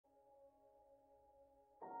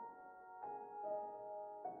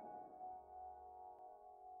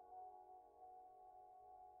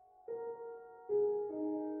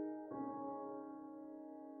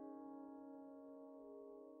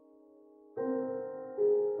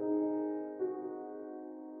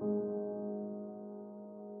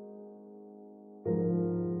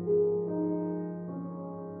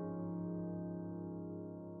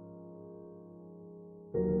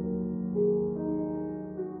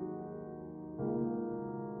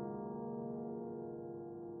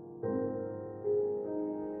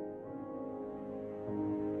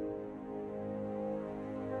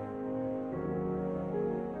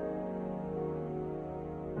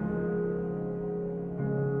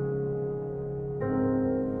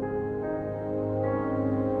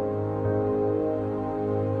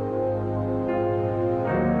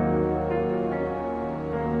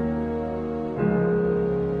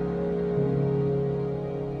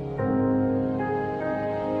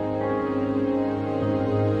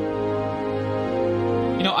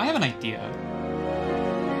idea.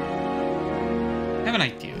 I have an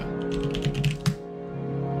idea.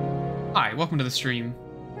 Hi, welcome to the stream.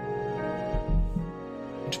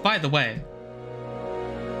 Which, by the way,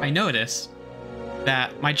 I noticed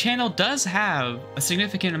that my channel does have a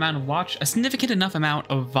significant enough amount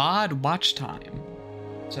of VOD watch time.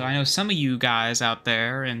 So I know some of you guys out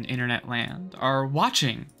there in internet land are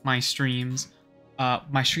watching my streams,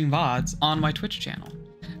 my stream VODs on my Twitch channel.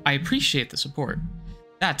 I appreciate the support.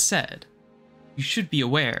 That said, you should be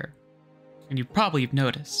aware, and you probably have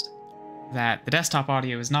noticed, that the desktop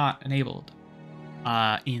audio is not enabled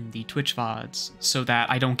in the Twitch VODs, so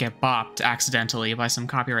that I don't get bopped accidentally by some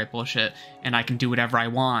copyright bullshit, and I can do whatever I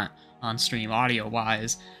want on stream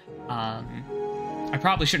audio-wise. I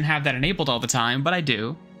probably shouldn't have that enabled all the time, but I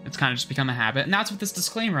do. It's kind of just become a habit, and that's what this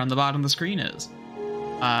disclaimer on the bottom of the screen is.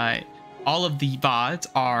 All of the VODs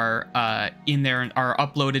are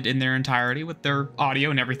uploaded in their entirety with their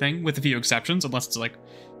audio and everything, with a few exceptions, unless it's like,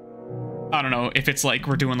 I don't know, if it's like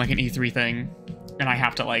we're doing like an E3 thing, and I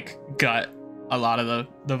have to like gut a lot of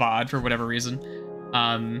the VOD for whatever reason.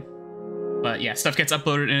 But yeah, stuff gets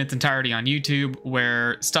uploaded in its entirety on YouTube,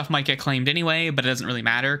 where stuff might get claimed anyway, but it doesn't really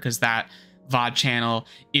matter because that VOD channel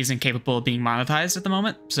isn't capable of being monetized at the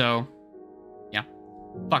moment. So yeah,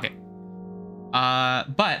 fuck it.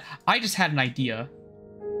 But I just had an idea.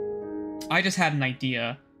 Hold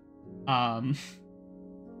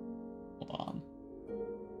on.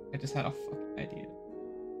 I just had a fucking idea.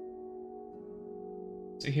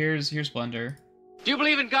 So here's Blender. Do you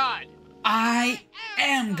believe in God? I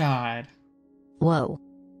am God. Whoa.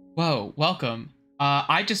 Whoa, welcome.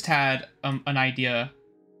 I just had an idea.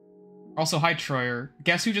 Also, hi Troyer.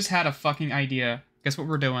 Guess who just had a fucking idea? Guess what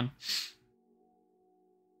we're doing?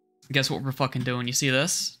 Guess what we're fucking doing? You see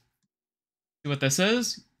this? See what this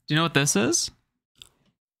is? Do you know what this is?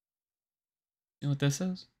 You know what this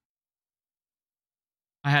is?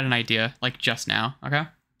 I had an idea, like just now, okay?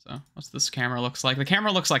 So, what's this camera looks like? The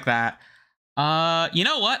camera looks like that. You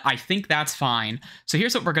know what? I think that's fine. So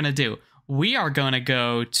here's what we're gonna do. We are gonna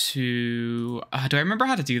go to... do I remember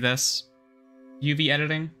how to do this? UV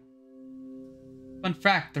editing? Fun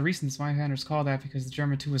fact, the reason Zweihander called that because the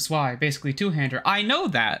German 2 is Zwei, basically two-hander. I know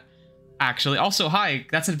that, actually. Also, hi,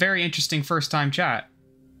 that's a very interesting first-time chat.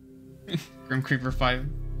 Grim Creeper 5,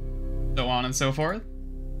 so on and so forth.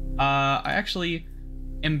 I actually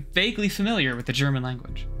am vaguely familiar with the German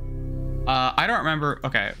language. I don't remember.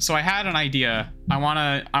 Okay, so I had an idea. I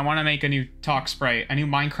wanna make a new talk sprite, a new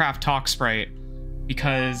Minecraft talk sprite,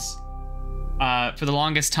 because for the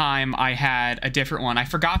longest time I had a different one. I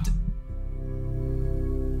forgot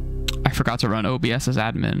to run OBS as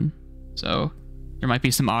admin, so there might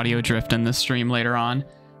be some audio drift in this stream later on.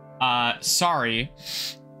 Sorry.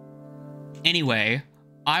 Anyway,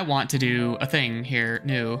 I want to do a thing here,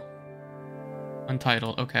 new.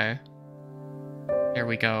 Untitled, okay. There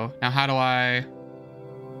we go. Now how do I...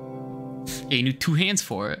 Yeah, you need two hands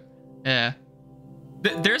for it. Yeah.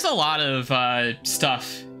 There's a lot of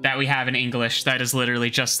stuff that we have in English that is literally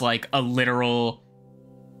just like a literal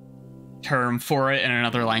term for it in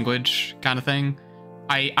another language kind of thing.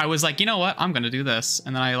 I was like, you know what? I'm gonna do this.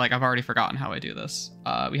 And then I've already forgotten how I do this.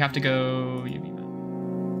 We have to go... We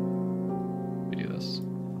do this.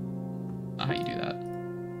 Not how you do that.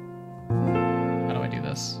 How do I do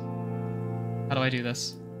this? How do I do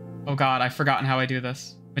this? Oh god, I've forgotten how I do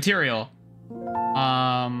this. Material.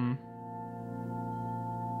 Time.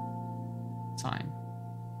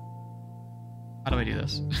 How do I do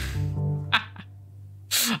this?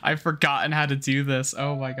 I've forgotten how to do this.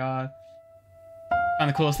 Oh my god. Found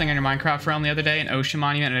the coolest thing on your Minecraft realm the other day, an ocean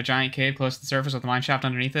monument in a giant cave close to the surface with a mine shaft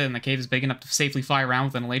underneath it, and the cave is big enough to safely fly around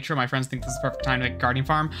with an elytra. My friends think this is the perfect time to make a guardian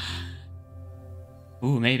farm.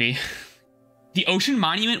 Ooh, maybe. The ocean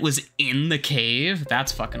monument was in the cave?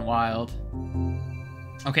 That's fucking wild.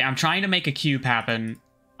 Okay, I'm trying to make a cube happen.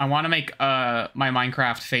 I want to make my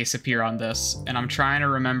Minecraft face appear on this, and I'm trying to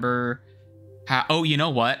remember how... Oh, you know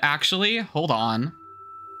what? Actually, hold on.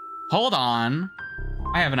 Hold on.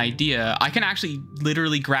 I have an idea. I can actually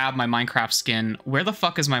literally grab my Minecraft skin. Where the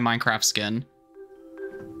fuck is my Minecraft skin?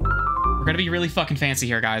 We're gonna be really fucking fancy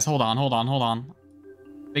here, guys. Hold on, hold on, hold on.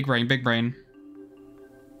 Big brain, big brain.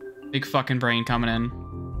 Big fucking brain coming in.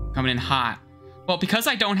 Coming in hot. Well, because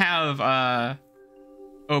I don't have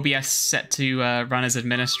OBS set to run as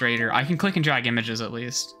administrator, I can click and drag images at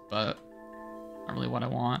least, but not really what I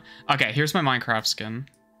want. Okay, here's my Minecraft skin.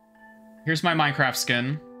 Here's my Minecraft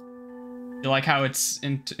skin. You like how it's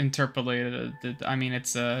interpolated? I mean,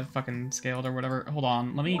 it's fucking scaled or whatever. Hold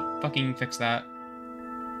on, let me fucking fix that.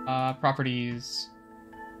 Properties.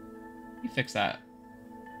 Let me fix that.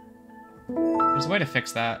 There's a way to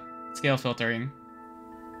fix that. Scale filtering.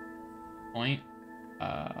 Point.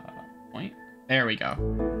 Point. There we go.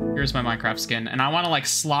 Here's my Minecraft skin. And I want to, like,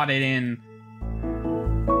 slot it in.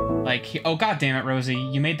 Like, oh, god damn it, Rosie.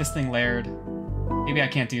 You made this thing layered. Maybe I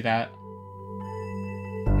can't do that.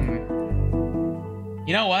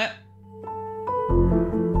 You know what?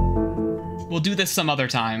 We'll do this some other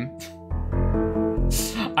time.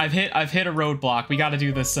 I've hit a roadblock. We gotta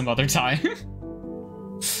do this some other time.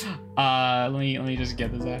 Let me just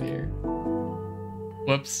get this out of here.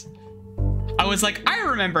 Whoops. I was like, I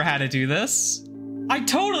remember how to do this. I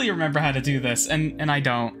totally remember how to do this, and I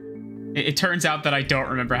don't. It turns out that I don't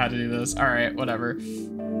remember how to do this. All right, whatever.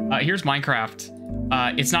 Here's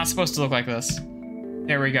Minecraft. It's not supposed to look like this.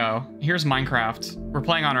 There we go. Here's Minecraft. We're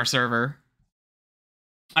playing on our server.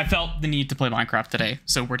 I felt the need to play Minecraft today,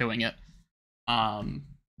 so we're doing it.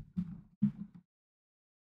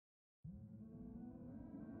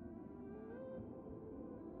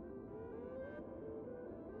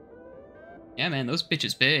 Yeah, man, those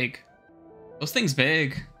bitches big. Those things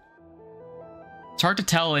big. It's hard to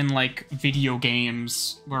tell in, like, video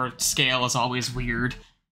games where scale is always weird.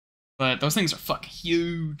 But those things are fucking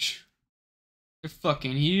huge. They're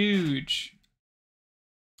fucking huge.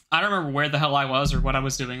 I don't remember where the hell I was or what I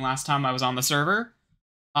was doing last time I was on the server.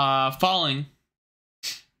 Falling.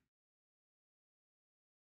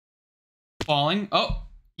 Falling. Oh,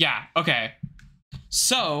 yeah, okay.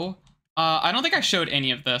 So, I don't think I showed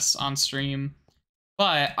any of this on stream,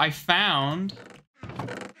 but I found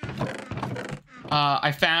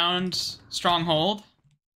Stronghold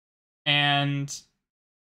and this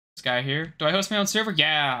guy here. Do I host my own server?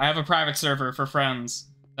 Yeah, I have a private server for friends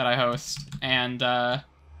that I host, and oh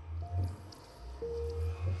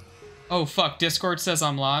fuck, Discord says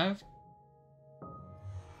I'm live.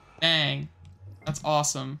 Dang, that's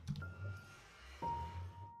awesome.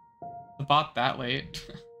 The bot that late.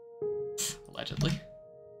 Allegedly.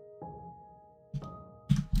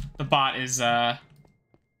 The bot is, the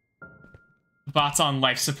bot's on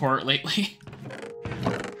life support lately.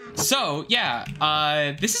 So, yeah,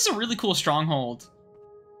 this is a really cool stronghold.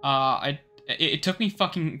 It took me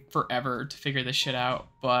fucking forever to figure this shit out,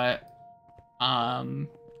 but,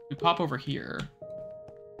 we pop over here.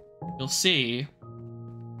 You'll see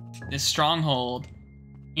this stronghold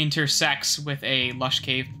intersects with a lush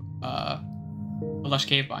cave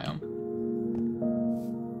biome.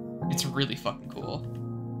 It's really fucking cool.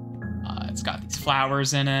 It's got these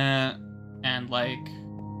flowers in it and like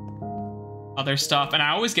other stuff, and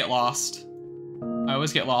I always get lost. I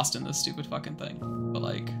always get lost in this stupid fucking thing. But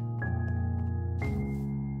like,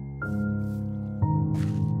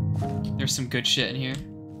 there's some good shit in here.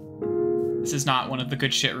 This is not one of the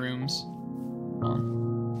good shit rooms.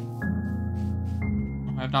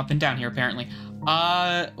 I have not been down here apparently.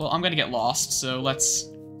 Well, I'm gonna get lost, so let's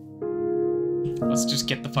just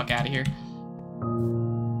get the fuck out of here.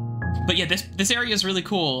 But yeah, this area is really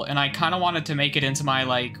cool, and I kind of wanted to make it into my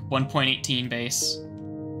like 1.18 base.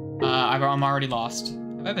 I'm already lost.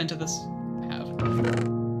 Have I been to this? I have.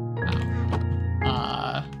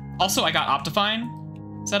 Ow. Also, I got Optifine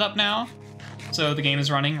set up now, so the game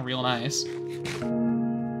is running real nice.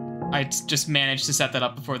 I just managed to set that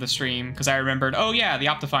up before the stream because I remembered, oh yeah, the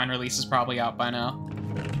Optifine release is probably out by now.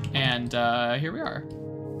 And here we are.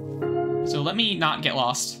 So let me not get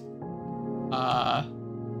lost.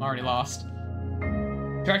 I'm already lost.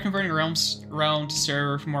 Tried converting realm to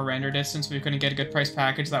server for more render distance, but we couldn't get a good price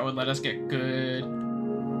package that would let us get good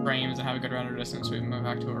frames and have a good render distance. So we moved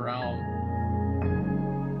back to a realm.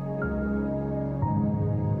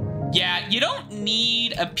 Yeah, you don't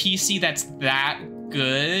need a PC that's that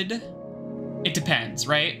good. It depends,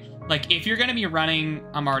 right? Like, if you're gonna be running...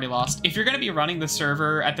 I'm already lost. If you're gonna be running the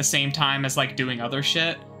server at the same time as, like, doing other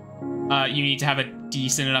shit, you need to have a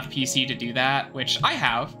decent enough PC to do that, which I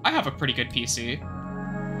have. I have a pretty good PC.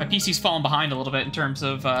 My PC's fallen behind a little bit in terms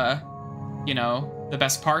of, you know, the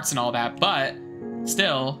best parts and all that, but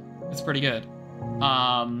still, it's pretty good.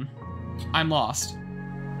 I'm lost.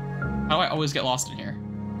 How do I always get lost in here?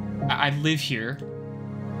 I live here.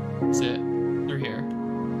 That's it. Through here.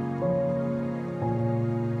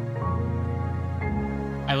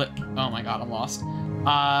 Oh my god, I'm lost.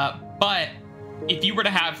 But if you were to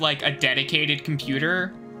have like a dedicated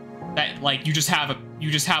computer that like you just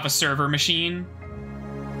have a server machine,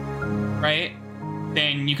 right?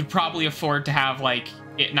 Then you could probably afford to have like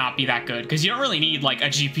it not be that good, because you don't really need like a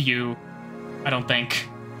GPU. I don't think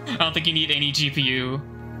you need any GPU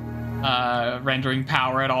rendering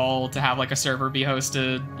power at all to have like a server be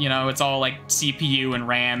hosted. You know, it's all like CPU and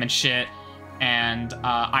RAM and shit. And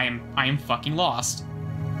I am fucking lost.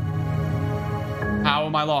 How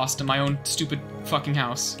am I lost in my own stupid fucking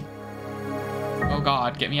house? Oh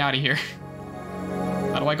god, get me out of here.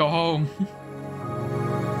 How do I go home?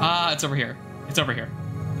 Ah, it's over here. It's over here.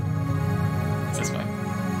 It's this way.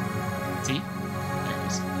 See? There it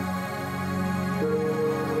is.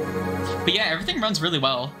 But yeah, everything runs really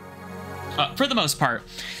well. For the most part.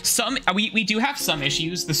 We do have some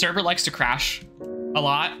issues. The server likes to crash a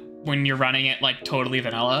lot when you're running it like totally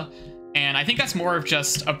vanilla. And I think that's more of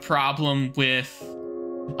just a problem with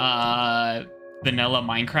vanilla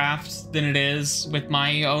Minecraft than it is with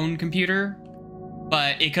my own computer.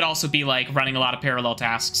 But it could also be like running a lot of parallel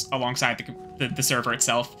tasks alongside the server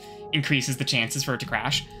itself increases the chances for it to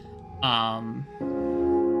crash. A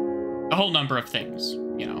whole number of things,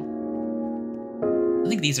 you know. I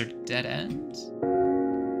think these are dead ends.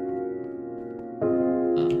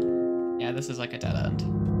 Yeah, this is like a dead end.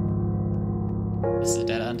 This is a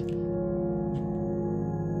dead end.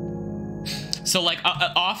 So like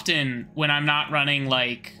often when I'm not running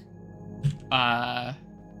like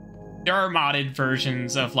there are modded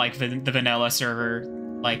versions of like the vanilla server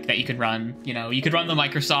like that you could run. You know, you could run the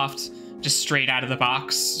Microsoft just straight out of the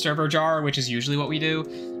box server jar, which is usually what we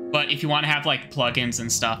do. But if you want to have like plugins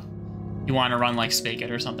and stuff, you want to run like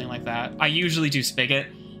Spigot or something like that. I usually do Spigot,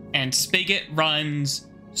 and Spigot runs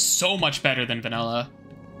so much better than vanilla.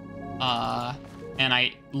 And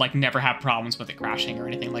I like never have problems with it crashing or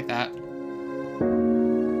anything like that.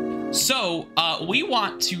 So we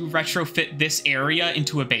want to retrofit this area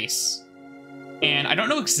into a base. And I don't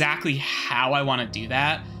know exactly how I want to do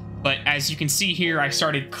that, but as you can see here, I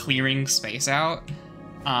started clearing space out.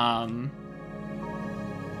 I'm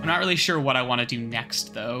not really sure what I want to do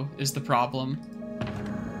next, though, is the problem.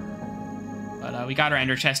 But we got our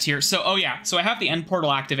ender chest here. So, oh yeah, so I have the end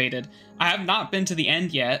portal activated. I have not been to the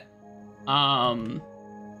end yet. And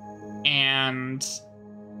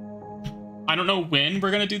I don't know when we're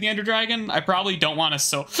gonna do the Ender Dragon. I probably don't want to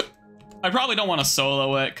solo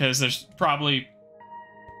it because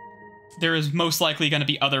there is most likely going to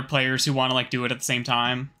be other players who want to like do it at the same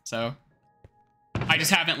time. So I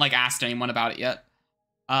just haven't like asked anyone about it yet.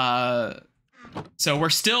 So we're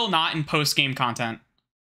still not in post-game content,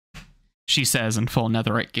 she says in full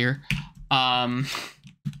netherite gear.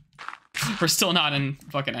 We're still not in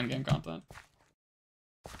fucking endgame content.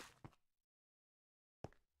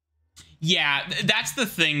 Yeah, that's the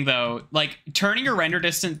thing though. Like turning your render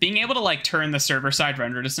distance, being able to like turn the server side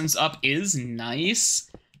render distance up is nice.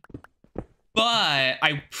 But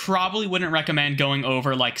I probably wouldn't recommend going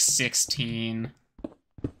over like 16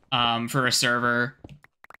 for a server.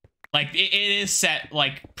 Like it is set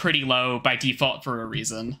like pretty low by default for a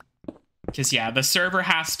reason. Because yeah, the server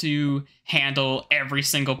has to handle every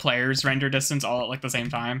single player's render distance all at like the same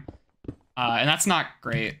time. And that's not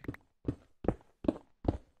great.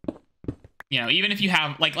 You know, even if you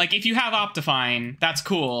have like if you have Optifine, that's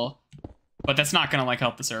cool, but that's not gonna like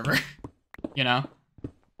help the server, you know?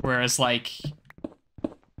 Whereas like,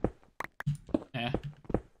 yeah,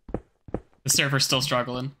 the server's still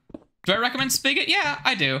struggling. Do I recommend Spigot? Yeah,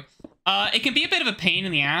 I do. It can be a bit of a pain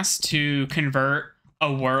in the ass to convert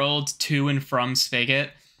a world to and from Spigot,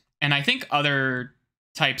 and I think other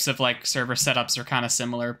types of like server setups are kind of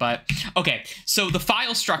similar. But okay, so the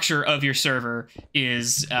file structure of your server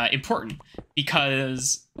is important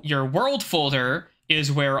because your world folder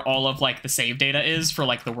is where all of like the save data is for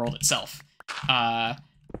like the world itself,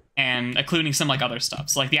 and including some like other stuff,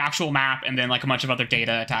 so like the actual map and then like a bunch of other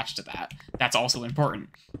data attached to that. That's also important.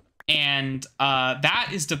 And that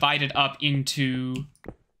is divided up into,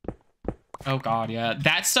 oh god, yeah,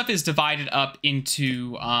 that stuff is divided up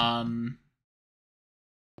into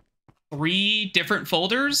 3 different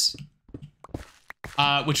folders,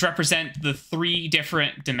 which represent the 3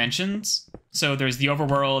 different dimensions. So there's the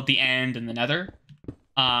overworld, the end, and the nether.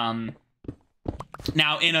 Now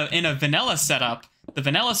in a vanilla setup, the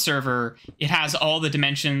vanilla server, it has all the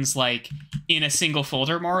dimensions like in a single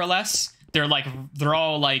folder, more or less. They're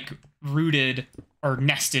all like rooted, or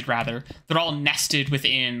nested rather. They're all nested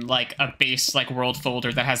within like a base like world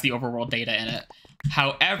folder that has the overworld data in it.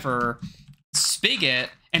 However, Spigot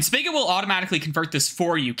will automatically convert this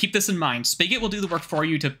for you. Keep this in mind. Spigot will do the work for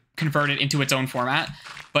you to convert it into its own format,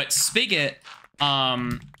 but Spigot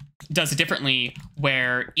does it differently,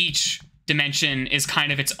 where each dimension is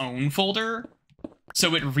kind of its own folder.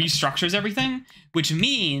 So it restructures everything, which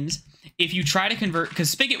means if you try to convert, because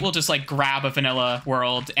Spigot will just like grab a vanilla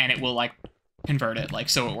world and it will like convert it, like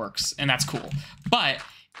so it works, and that's cool. But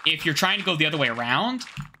if you're trying to go the other way around,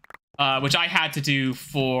 which I had to do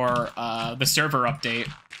for the server update,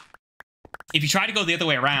 if you try to go the other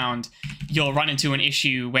way around, you'll run into an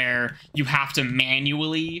issue where you have to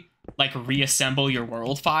manually like reassemble your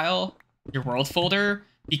world file, your world folder,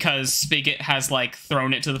 because Spigot has like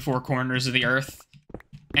thrown it to the four corners of the earth,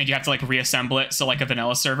 and you have to like reassemble it so like a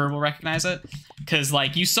vanilla server will recognize it. Because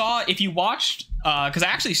like you saw, if you watched, because I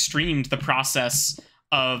actually streamed the process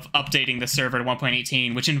of updating the server to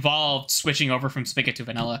 1.18, which involved switching over from Spigot to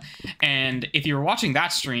vanilla. And if you were watching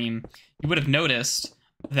that stream, you would have noticed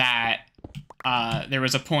that there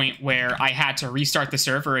was a point where I had to restart the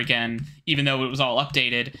server again, even though it was all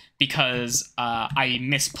updated, because I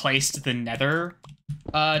misplaced the nether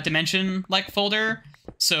dimension like folder.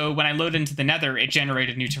 So when I loaded into the nether, it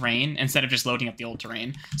generated new terrain instead of just loading up the old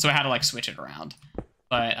terrain. So I had to like switch it around.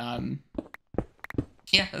 But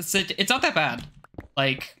yeah, it's not that bad.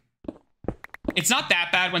 Like, it's not that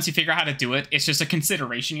bad once you figure out how to do it. It's just a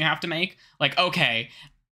consideration you have to make. Like, okay,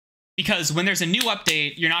 because when there's a new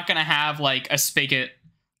update, you're not going to have like a Spigot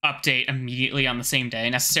update immediately on the same day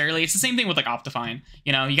necessarily. It's the same thing with like Optifine.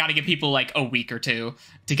 You know, you got to give people like a week or two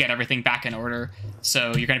to get everything back in order.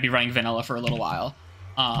 So you're going to be running vanilla for a little while.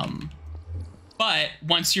 But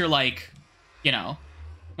once you're like, you know,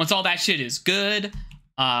 once all that shit is good,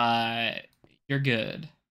 you're good.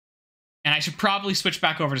 And I should probably switch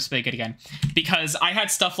back over to Spigot again, because I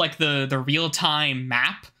had stuff like the real-time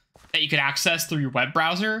map that you could access through your web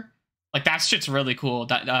browser. Like, that shit's really cool.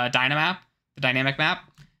 Dynamap, the dynamic map,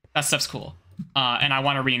 that stuff's cool. And I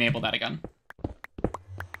want to re-enable that again.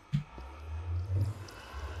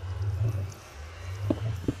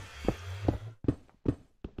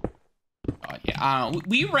 Yeah,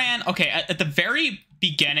 we ran, okay, at the very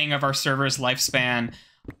beginning of our server's lifespan,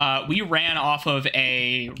 we ran off of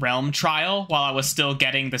a realm trial while I was still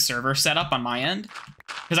getting the server set up on my end.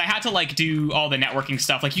 Because I had to, like, do all the networking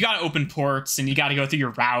stuff. Like, you got to open ports, and you got to go through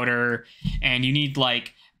your router, and you need,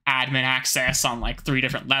 like, admin access on, like, 3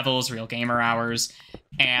 different levels, real gamer hours.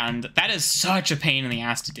 And that is such a pain in the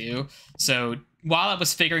ass to do. So while I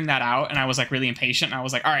was figuring that out, and I was, like, really impatient, I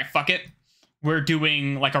was like, all right, fuck it. We're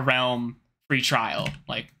doing, like, a realm free trial.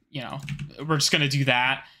 Like, you know, we're just going to do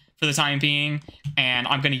that for the time being, and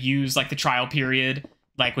I'm going to use like the trial period,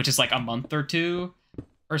 like, which is like a month or 2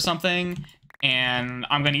 or something, and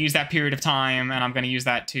I'm going to use that period of time, and I'm going to use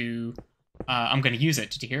that to I'm going to use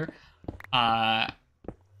it, did you hear, on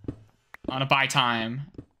a buy time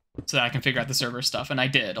so that I can figure out the server stuff. And I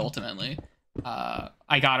did ultimately.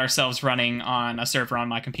 I got ourselves running on a server on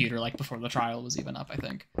my computer like before the trial was even up, I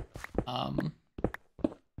think.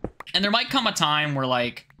 And there might come a time where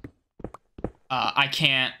like I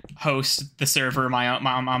can't host the server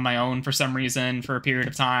on my own for some reason for a period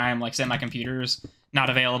of time, like say my computer's not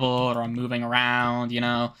available or I'm moving around, you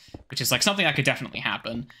know, which is like something that could definitely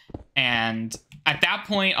happen. And at that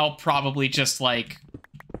point, I'll probably just like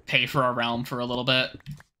pay for a realm for a little bit.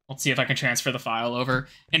 Let's see if I can transfer the file over.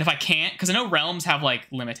 And if I can't, because I know realms have like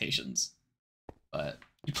limitations, but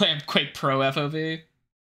you play Quake Pro FOV.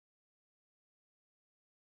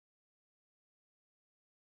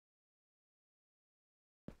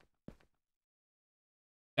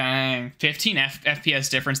 Dang, 15 FPS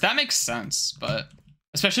difference. That makes sense, but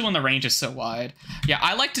especially when the range is so wide. Yeah,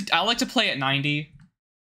 I like to play at 90,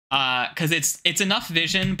 because it's enough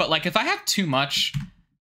vision. But like if I have too much,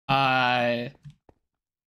 I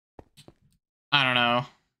don't know.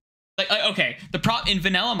 Like okay, in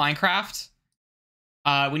vanilla Minecraft,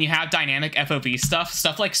 when you have dynamic FOV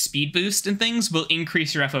stuff like speed boost and things will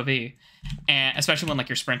increase your FOV, and especially when like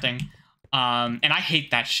you're sprinting. And I hate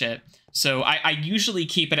that shit. So I usually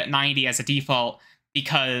keep it at 90 as a default,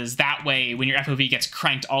 because that way when your FOV gets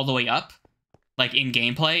cranked all the way up, like in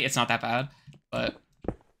gameplay, it's not that bad. But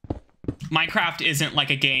Minecraft isn't like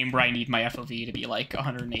a game where I need my FOV to be like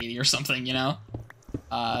 180 or something, you know?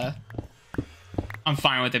 I'm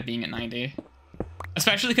fine with it being at 90.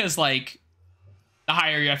 Especially because like the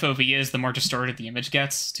higher your FOV is, the more distorted the image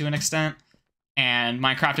gets to an extent. And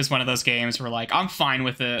Minecraft is one of those games where like I'm fine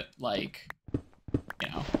with it, like, you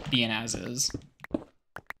know, being as is.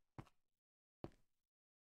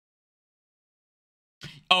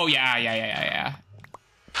 Oh yeah.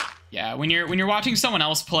 Yeah, when you're watching someone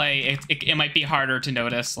else play, it might be harder to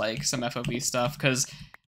notice like some FOV stuff, because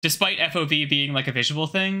despite FOV being like a visual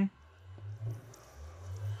thing,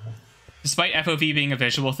 it's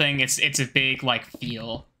a big like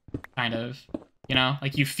feel kind of, you know,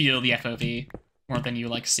 like you feel the FOV more than you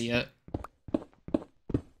like see it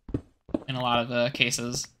in a lot of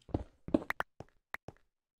cases.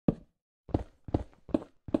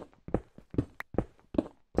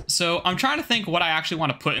 So I'm trying to think what I actually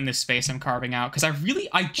want to put in this space I'm carving out, because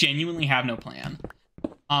I genuinely have no plan.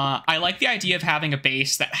 I like the idea of having a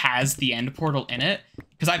base that has the end portal in it,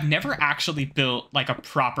 because I've never actually built like a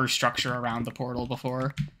proper structure around the portal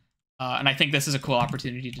before. And I think this is a cool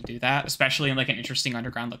opportunity to do that, especially in like an interesting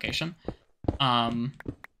underground location.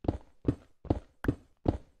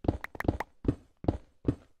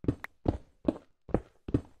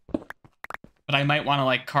 But I might want to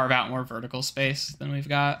like carve out more vertical space than we've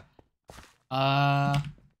got. I'm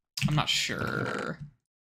not sure.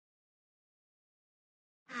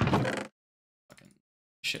 Fucking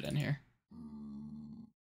shit in here.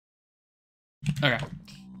 Okay.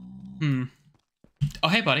 Oh,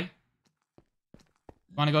 hey, buddy.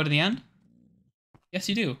 Want to go to the end? Yes,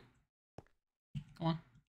 you do. Come on.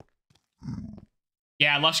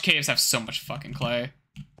 Yeah, lush caves have so much fucking clay.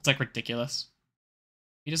 It's like ridiculous.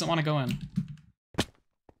 He doesn't want to go in.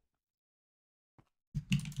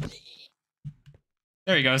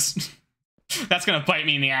 There he goes. That's gonna bite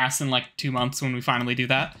me in the ass in like 2 months when we finally do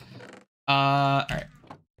that. Alright.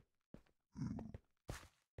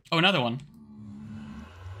 Oh, another one.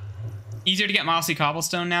 Easier to get mossy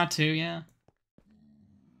cobblestone now too, yeah.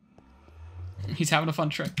 He's having a fun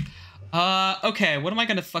trip. Okay, what am I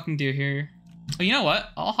gonna fucking do here? Oh, you know what?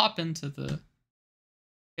 I'll hop into the... in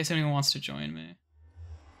case anyone wants to join me.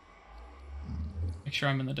 Make sure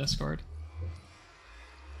I'm in the Discord.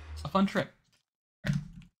 A fun trip.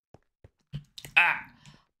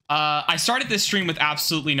 I started this stream with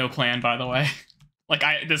absolutely no plan, by the way. Like,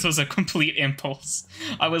 this was a complete impulse.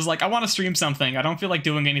 I was like, I want to stream something. I don't feel like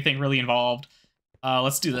doing anything really involved.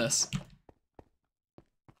 Let's do this.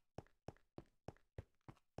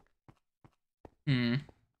 Alright.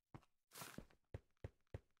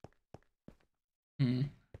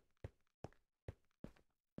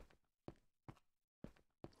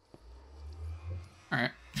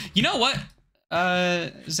 You know what?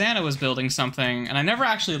 Xana was building something, and I never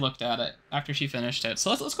actually looked at it after she finished it.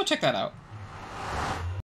 So let's go check that out.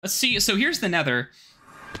 Let's see. So here's the Nether.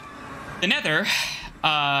 The Nether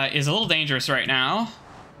is a little dangerous right now.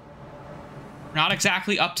 Not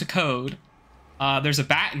exactly up to code. There's a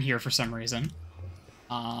bat in here for some reason.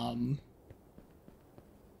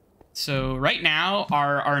 So right now,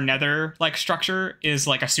 our Nether like structure is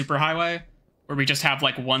like a superhighway, where we just have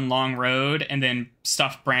like one long road and then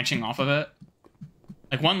stuff branching off of it.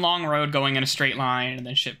 Like one long road going in a straight line and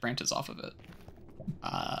then shit branches off of it.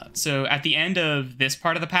 So at the end of this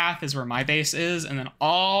part of the path is where my base is, and then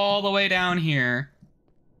all the way down here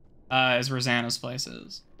is where Xana's place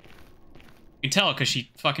is. You can tell because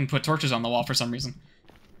she fucking put torches on the wall for some reason.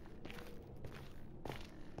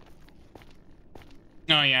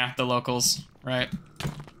 Oh yeah, the locals, right.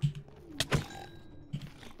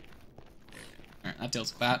 Alright, that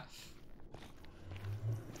deals with that.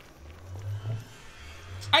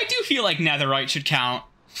 I do feel like netherite should count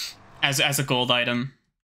as a gold item.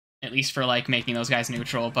 At least for, like, making those guys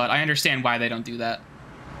neutral. But I understand why they don't do that.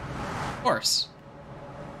 Of course.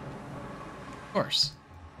 Of course.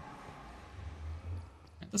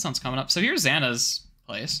 This one's coming up. So here's Xana's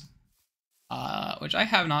place. Which I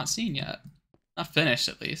have not seen yet. Not finished,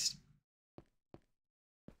 at least.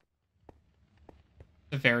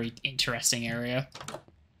 A very interesting area.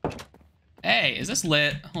 Hey, is this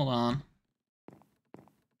lit? Hold on.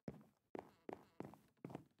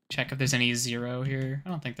 Check if there's any zero here. I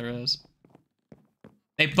don't think there is.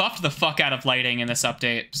 They buffed the fuck out of lighting in this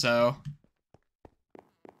update, so...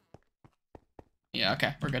 yeah,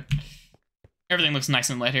 okay, we're good. Everything looks nice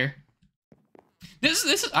and lit here. This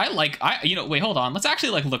is, you know, wait, hold on. Let's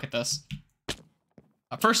actually, like, look at this.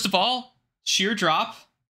 First of all, sheer drop.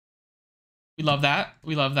 We love that.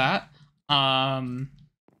 We love that. So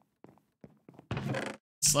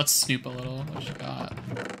let's snoop a little.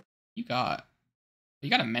 What you got? You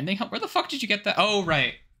got a mending help? Where the fuck did you get that? Oh,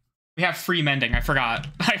 right. We have free mending. I forgot.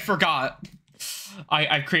 I forgot.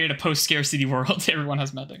 I created a post-scarcity world. Everyone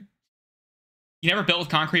has mending. You never built with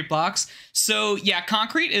concrete blocks? So, yeah,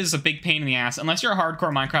 concrete is a big pain in the ass. Unless you're a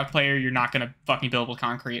hardcore Minecraft player, you're not going to fucking build with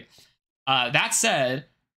concrete. That said,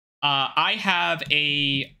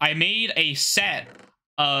 I made a set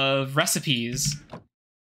of recipes,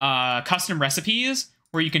 custom recipes,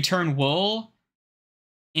 where you can turn wool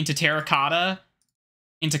into terracotta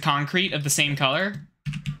into concrete of the same color.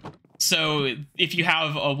 So if you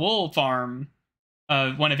have a wool farm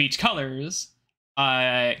of one of each colors,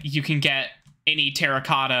 you can get any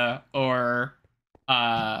terracotta or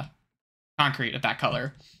concrete of that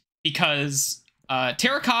color. Because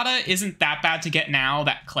terracotta isn't that bad to get now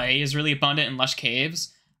that clay is really abundant in lush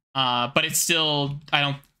caves. But it's still,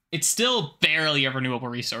 it's still barely a renewable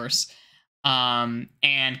resource. And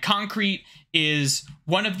concrete is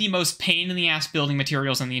one of the most pain in the ass building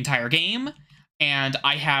materials in the entire game, and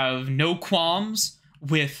I have no qualms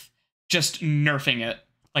with just nerfing it,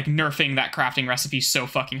 like nerfing that crafting recipe so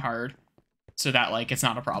fucking hard. so that like it's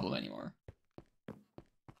not a problem anymore.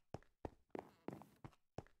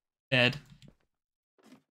 Dead.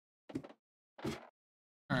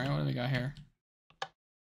 All right, what do we got here?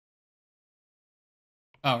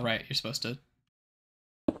 Oh, right, you're supposed to.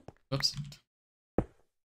 Whoops.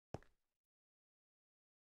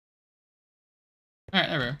 All right,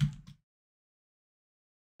 there we go.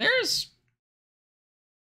 There's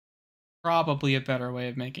probably a better way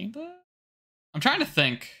of making that. I'm trying to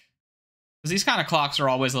think, because these kind of clocks are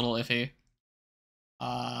always a little iffy.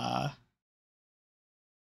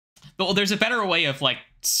 But there's a better way of like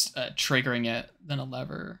triggering it than a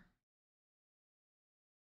lever.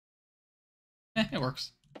 It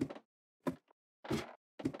works.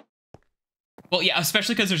 Well, yeah,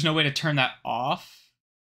 especially because there's no way to turn that off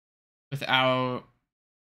without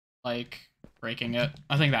like breaking it.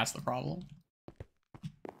 I think that's the problem.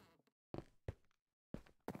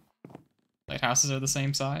 Lighthouses are the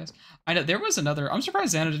same size. I know there was another. I'm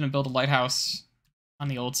surprised Xana didn't build a lighthouse on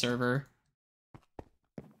the old server.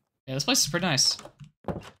 Yeah, this place is pretty nice.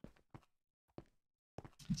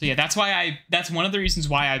 So yeah, that's why that's one of the reasons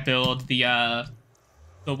why I build the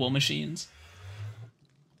wool machines.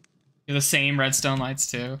 They're the same redstone lights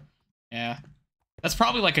too. Yeah. That's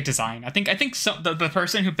probably like a design. I think the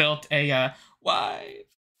person who built a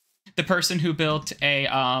the person who built a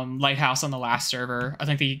lighthouse on the last server, I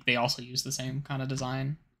think they also used the same kind of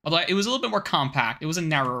design. Although it was a little bit more compact. It was a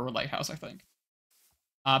narrower lighthouse, I think.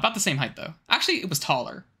 About the same height though. Actually, it was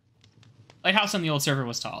taller. Lighthouse on the old server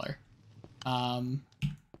was taller.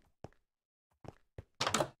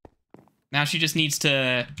 Now she just needs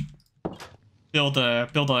to build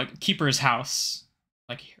a keeper's house,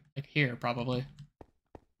 like here probably.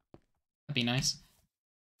 That'd be nice.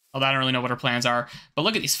 Although I don't really know what her plans are. But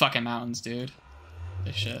look at these fucking mountains, dude.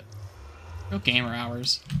 This shit. Real gamer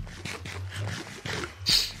hours.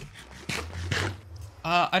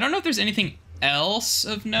 I don't know if there's anything else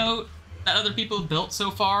of note that other people have built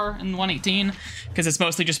so far in 118, because it's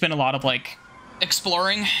mostly just been a lot of like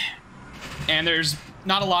exploring, and there's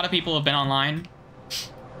not a lot of people have been online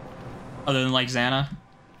other than like Xana,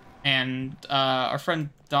 and our friend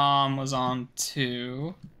Dom was on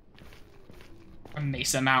too.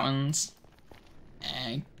 Mesa Mountains,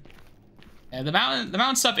 and yeah, the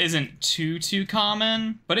mountain stuff isn't too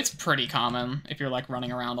common, but it's pretty common if you're like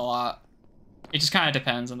running around a lot. It just kind of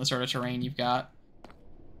depends on the sort of terrain you've got.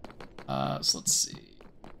 So let's see.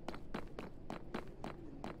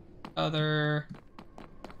 Other.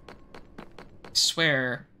 I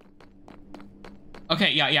swear.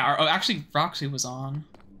 Okay, yeah. Oh, actually, Roxy was on.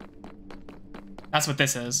 That's what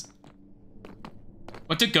this is.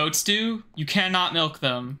 What do goats do? You cannot milk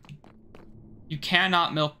them. You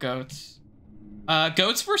cannot milk goats.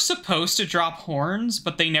 Goats were supposed to drop horns,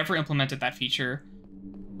 but they never implemented that feature.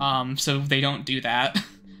 So they don't do that.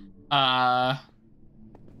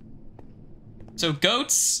 So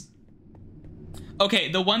goats...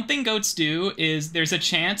 Okay, the one thing goats do is there's a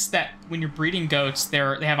chance that when you're breeding goats, they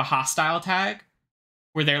have a hostile tag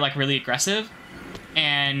where they're like really aggressive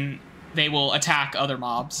and they will attack other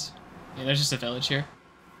mobs. Yeah, there's just a village here.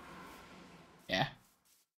 Yeah.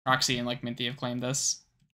 Roxy and like Minty have claimed this.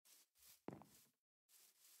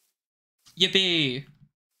 Yippee!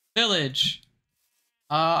 Village!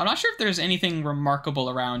 I'm not sure if there's anything remarkable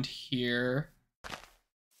around here.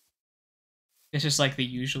 It's just like the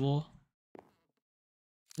usual.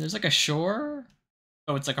 There's like a shore?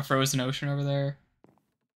 Oh, it's like a frozen ocean over there.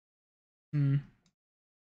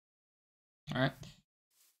 Alright.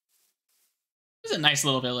 This is a nice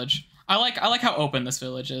little village. I like how open this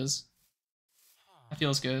village is. That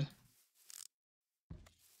feels good.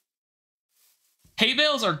 Hay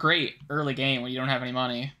bales are great early game when you don't have any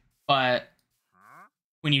money, but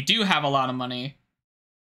when you do have a lot of money,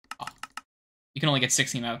 you can only get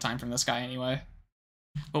 16 at a time from this guy anyway.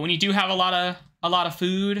 But when you do have a lot of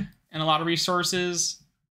food and a lot of resources,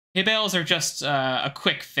 hay bales are just a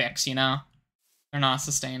quick fix, you know? They're not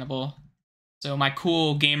sustainable. So my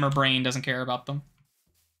cool gamer brain doesn't care about them.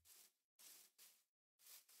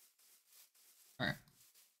 Alright.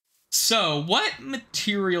 So, what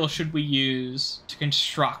material should we use to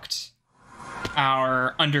construct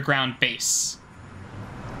our underground base?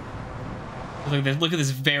 Look at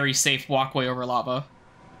this very safe walkway over lava.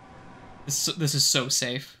 This is so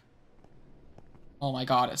safe. Oh my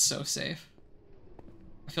god, it's so safe.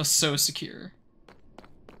 I feel so secure.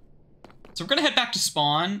 So we're gonna head back to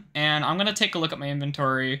spawn, and I'm gonna take a look at my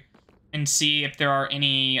inventory and see if there are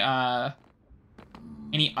any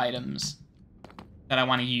items that I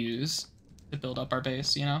want to use to build up our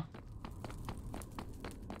base, you know?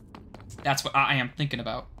 That's what I am thinking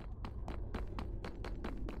about.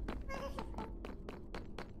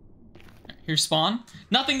 here's spawn.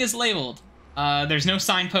 Nothing is labeled. There's no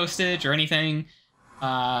sign postage or anything.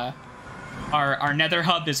 Our nether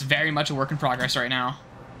hub is very much a work in progress right now.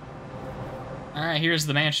 All right, here's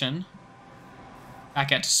the mansion.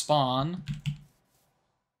 Back at spawn.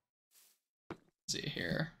 Let's see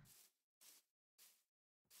here.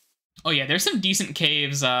 Oh yeah, there's some decent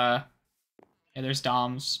caves. Yeah, there's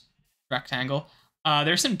Dom's rectangle.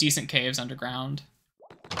 There's some decent caves underground.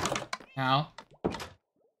 Now.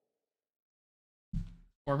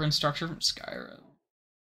 Dwarven structure from Skyrim.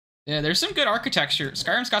 Yeah, there's some good architecture.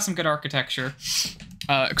 Skyrim's got some good architecture.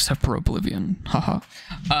 Except for Oblivion. Haha.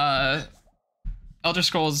 Elder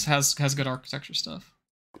Scrolls has good architecture stuff.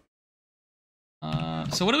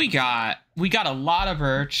 So what do we got? We got a lot of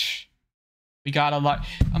birch. We got a lot.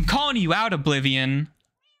 I'm calling you out, Oblivion.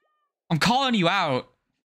 I'm calling you out.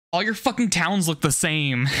 All your fucking towns look the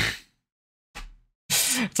same.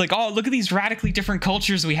 It's like, oh, look at these radically different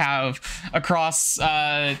cultures we have across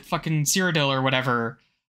fucking Cyrodiil or whatever.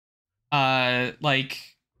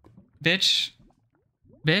 Like, bitch,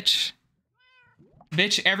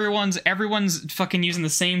 everyone's fucking using the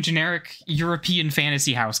same generic European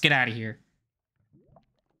fantasy house. Get out of here.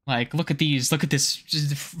 Like, look at this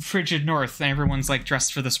frigid north, and everyone's like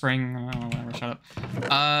dressed for the spring. Oh, whatever, shut up.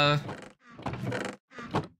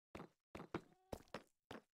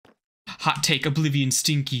 Hot take, Oblivion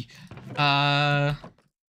stinky. Okay,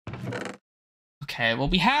 well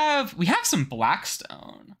we have some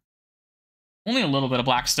blackstone. Only a little bit of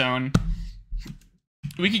blackstone.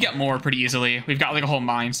 We could get more pretty easily. We've got like a whole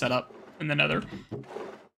mine set up in the nether.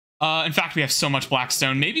 In fact, we have so much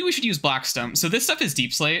blackstone. Maybe we should use blackstone. So this stuff is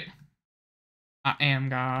deep slate. I am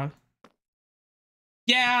God.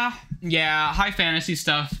 Yeah, high fantasy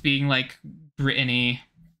stuff being like Brittany.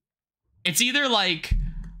 It's either like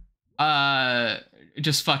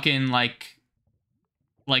just fucking like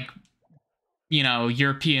you know,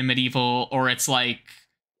 European medieval, or it's like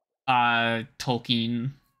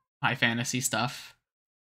Tolkien high fantasy stuff.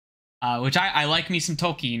 Which I like me some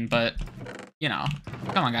Tolkien, but you know,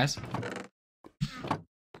 come on, guys.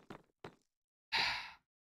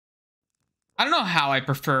 I don't know how I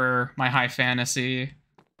prefer my high fantasy,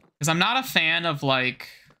 because I'm not a fan of like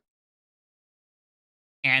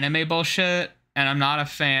anime bullshit, and I'm not a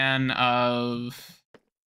fan of...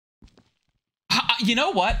 You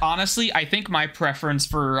know what? Honestly, I think my preference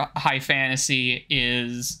for high fantasy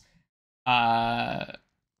is...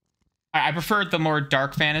 I prefer the more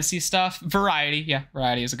dark fantasy stuff. Variety, yeah,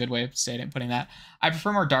 variety is a good way of putting that. I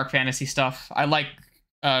prefer more dark fantasy stuff. I like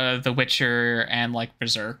The Witcher and like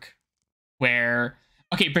Berserk, where...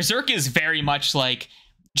 Okay, Berserk is very much like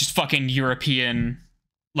just fucking European,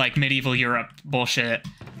 like medieval Europe bullshit.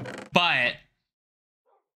 But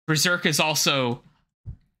Berserk is also,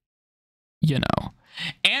 you know,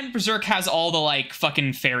 and Berserk has all the like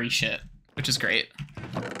fucking fairy shit, which is great.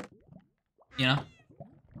 You know?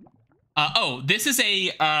 Oh, this is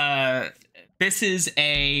a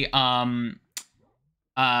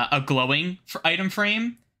glowing item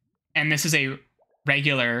frame, and this is a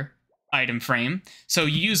regular item frame. So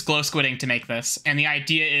you use glow squidding to make this, and the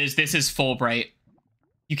idea is this is full bright.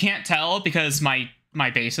 You can't tell because my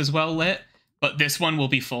base is well lit, but this one will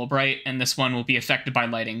be full bright, and this one will be affected by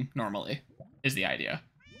lighting normally, is the idea.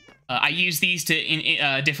 I use these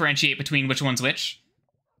to differentiate between which one's which,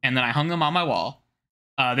 and then I hung them on my wall.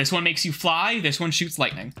 This one makes you fly, this one shoots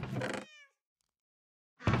lightning.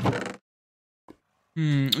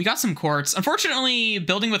 We got some quartz. Unfortunately,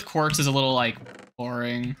 building with quartz is a little, like,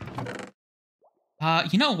 boring.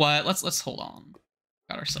 You know what? Let's hold on.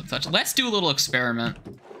 Got our sub touch. Let's do a little experiment.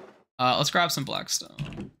 Let's grab some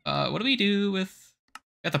blackstone. What do we do with...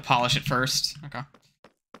 We have to polish it first. Okay.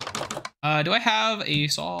 Do I have a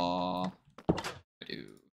saw? I do.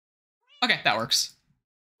 Okay, that works.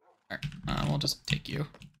 All right, we'll just take you.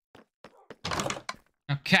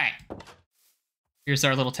 Okay. Here's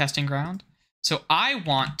our little testing ground. So I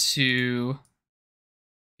want to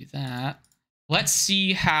do that. Let's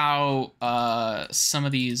see how some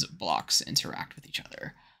of these blocks interact with each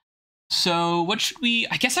other. So what should we...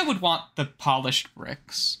 I guess I would want the polished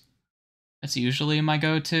bricks. That's usually my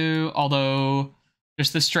go-to, although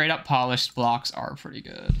just the straight up polished blocks are pretty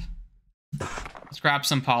good. Let's grab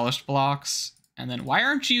some polished blocks. And then why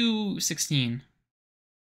aren't you 16?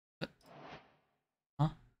 Huh?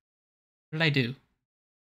 What did I do?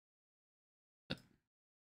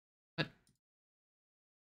 What?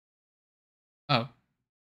 Oh.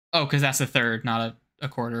 Oh, because that's a third, not a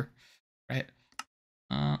quarter. Right?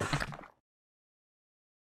 Okay.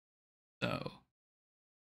 So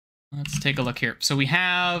let's take a look here. So we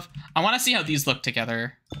have... I want to see how these look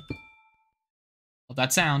together. Love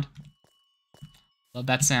that sound. Love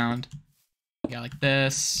that sound. We got like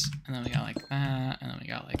this, and then we got like that, and then we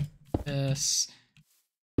got like this.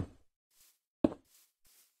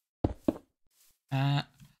 That.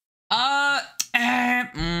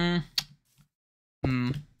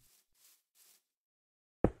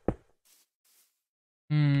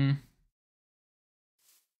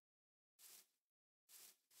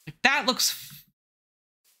 That looks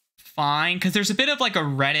fine, because there's a bit of like a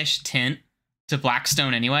reddish tint to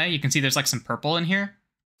Blackstone anyway. You can see there's like some purple in here.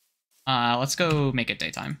 Let's go make it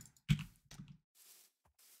daytime.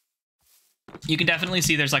 You can definitely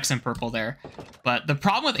see there's like some purple there. But the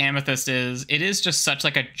problem with Amethyst is it is just such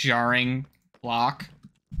like a jarring block.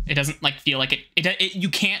 It doesn't like feel like it you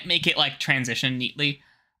can't make it like transition neatly,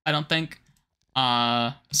 I don't think.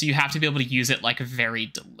 So you have to be able to use it like very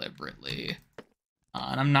deliberately.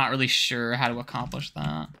 And I'm not really sure how to accomplish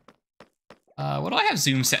that. What do I have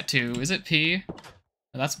zoom set to? Is it P? Oh,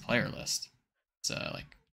 that's player list. It's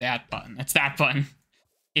like that button. It's that button.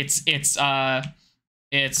 It's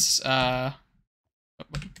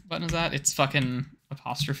what button is that? It's fucking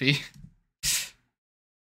apostrophe.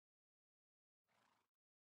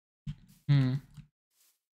 Like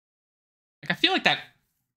I feel like that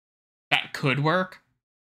could work.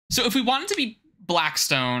 So if we wanted to be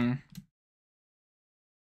Blackstone,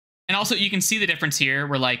 and also you can see the difference here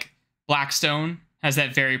where like Blackstone has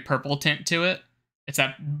that very purple tint to it. It's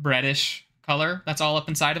that reddish color that's all up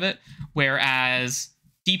inside of it. Whereas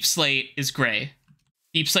Deep Slate is gray.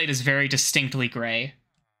 Deep Slate is very distinctly gray.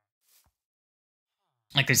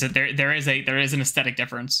 Like I said, there is an aesthetic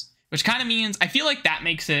difference, which kind of means I feel like that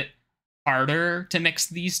makes it harder to mix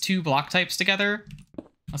these two block types together.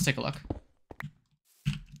 Let's take a look.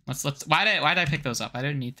 Let's why did I pick those up? I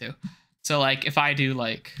didn't need to. So like if I do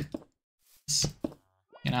like this,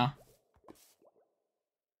 you know,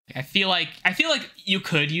 I feel like you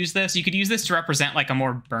could use this. You could use this to represent like a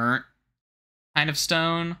more burnt kind of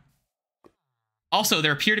stone. Also,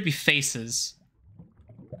 there appear to be faces.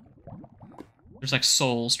 There's like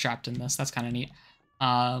souls trapped in this. That's kind of neat.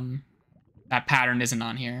 That pattern isn't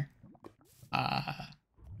on here.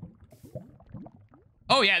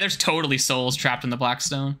 Oh yeah, there's totally souls trapped in the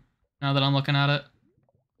Blackstone. Now that I'm looking at it.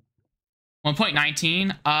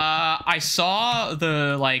 1.19. I saw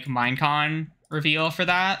the like Minecon reveal for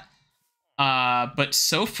that. But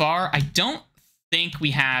so far, I don't think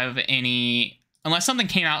we have any, unless something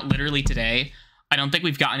came out literally today. I don't think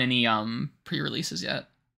we've gotten any pre-releases yet.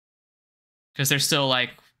 Because they're still like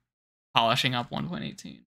polishing up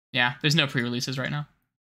 1.18. Yeah, there's no pre-releases right now.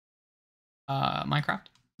 Minecraft.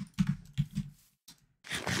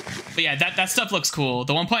 But yeah, that stuff looks cool.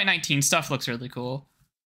 The 1.19 stuff looks really cool.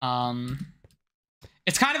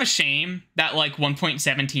 It's kind of a shame that like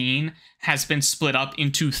 1.17 has been split up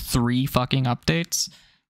into 3 fucking updates.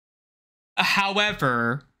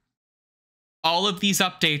 However, all of these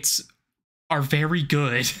updates are very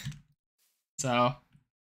good. So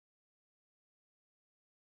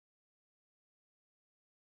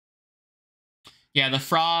yeah, the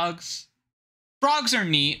frogs are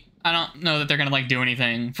neat. I don't know that they're gonna like do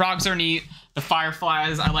anything. Frogs are neat. The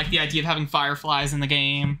fireflies, I like the idea of having fireflies in the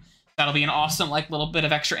game. That'll be an awesome like little bit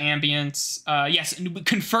of extra ambience. Yes,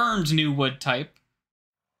 confirmed new wood type.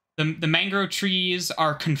 The mangrove trees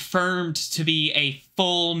are confirmed to be a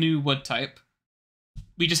full new wood type.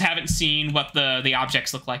 We just haven't seen what the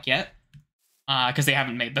objects look like yet, because they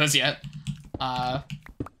haven't made those yet. So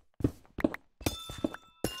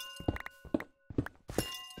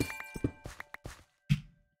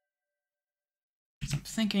I'm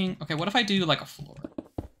thinking, okay, what if I do like a floor?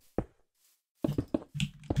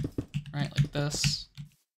 Right, like this.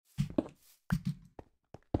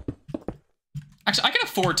 Actually, I can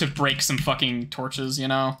afford to break some fucking torches, you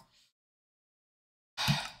know?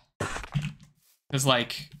 Because,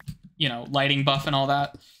 like, you know, lighting buff and all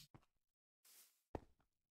that.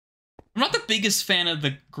 I'm not the biggest fan of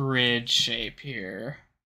the grid shape here.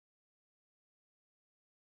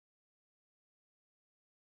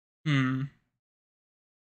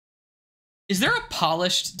 Is there a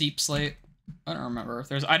polished deep slate? I don't remember if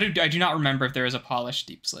there's... I do not remember if there is a polished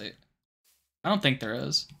deep slate. I don't think there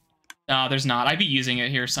is. No, there's not. I'd be using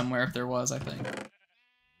it here somewhere if there was, I think.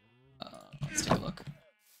 Let's take a look.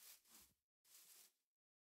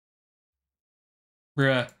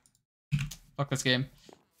 Bruh. Fuck this game.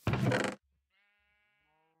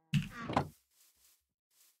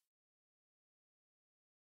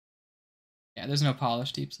 Yeah, there's no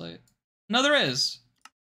polished deep slate. No, there is.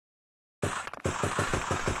 Am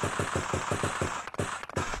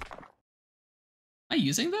I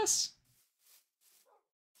using this?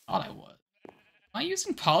 Thought I would. Am I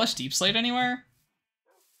using polished deep slate anywhere?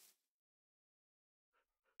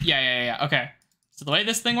 Yeah. Okay. So the way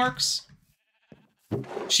this thing works,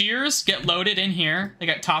 shears get loaded in here. They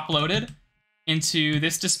get top loaded into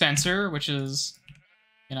this dispenser, which is,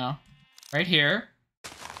 you know, right here.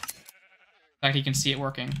 In fact, you can see it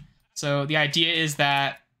working. So the idea is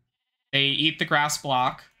that they eat the grass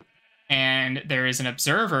block, and there is an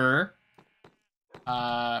observer,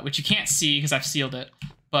 which you can't see because I've sealed it,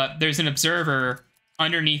 but there's an observer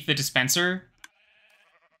underneath the dispenser.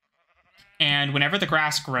 And whenever the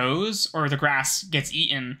grass grows or the grass gets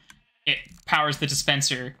eaten, it powers the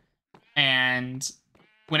dispenser. And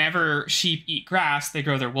whenever sheep eat grass, they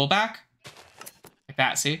grow their wool back. Like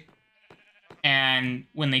that, see? And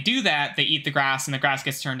when they do that, they eat the grass and the grass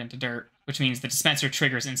gets turned into dirt, which means the dispenser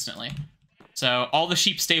triggers instantly. So all the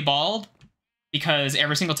sheep stay bald because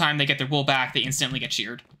every single time they get their wool back, they instantly get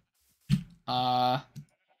sheared.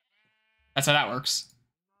 That's how that works.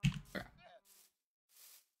 Okay.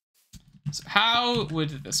 So how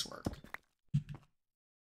would this work?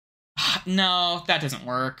 No, that doesn't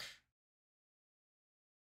work.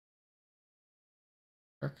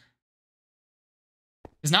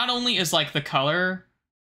 Because not only is like the color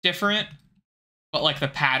different, but like the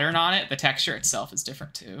pattern on it, the texture itself is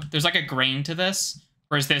different too. There's like a grain to this,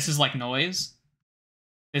 whereas this is like noise.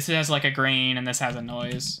 This has like a grain and this has a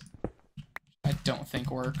noise. I don't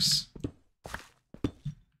think works.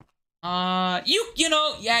 You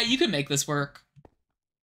know, yeah, you could make this work.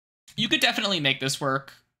 You could definitely make this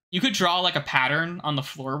work. You could draw like a pattern on the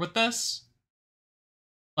floor with this.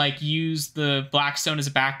 Like use the black stone as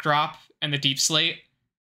a backdrop and the deep slate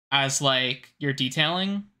as like your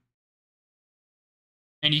detailing.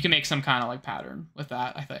 And you can make some kind of like pattern with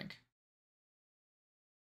that, I think.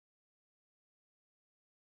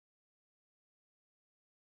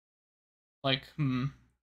 Like, do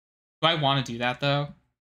I want to do that though?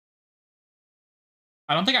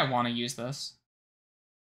 I don't think I want to use this.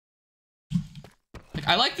 Like,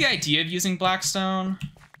 I like the idea of using Blackstone,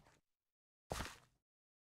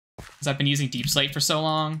 because I've been using Deep Slate for so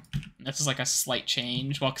long. This is like a slight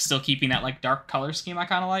change while still keeping that like dark color scheme I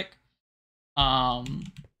kind of like.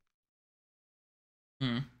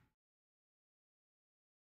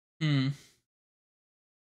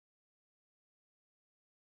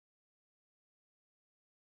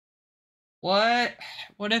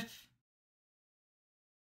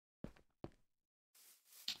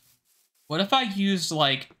 What if I used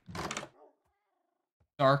like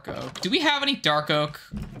dark oak? Do we have any dark oak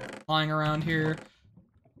lying around here?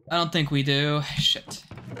 I don't think we do. Shit.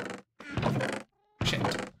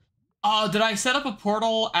 Oh, did I set up a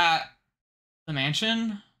portal at the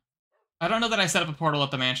mansion? I don't know that I set up a portal at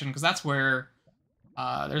the mansion because that's where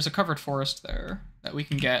there's a covered forest there that we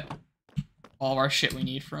can get all of our shit we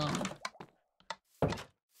need from.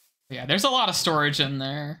 Yeah, there's a lot of storage in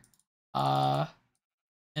there.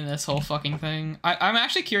 In this whole fucking thing. I'm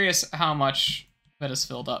actually curious how much of it is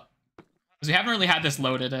filled up. Because we haven't really had this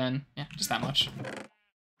loaded in. Yeah, just that much.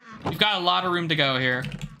 We've got a lot of room to go here.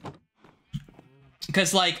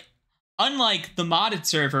 Because, like, unlike the modded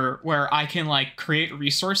server where I can, like, create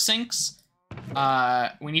resource sinks,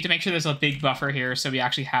 we need to make sure there's a big buffer here so we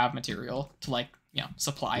actually have material to, like, you know,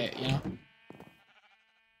 supply it, you know?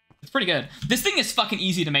 It's pretty good. This thing is fucking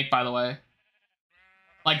easy to make, by the way.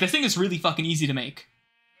 Like, this thing is really fucking easy to make.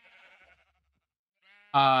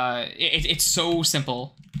 It's so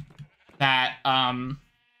simple that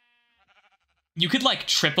you could like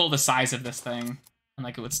triple the size of this thing and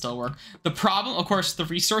like it would still work. The problem, of course, the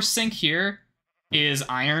resource sink here is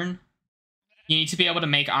iron. You need to be able to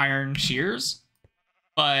make iron shears,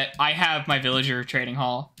 but I have my villager trading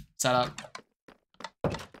hall set up.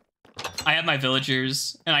 I have my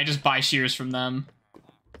villagers and I just buy shears from them.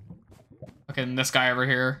 Okay, and this guy over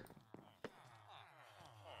here.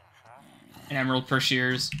 An emerald per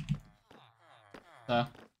shears. So,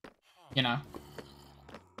 you know.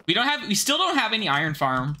 We still don't have any iron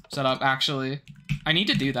farm set up, actually. I need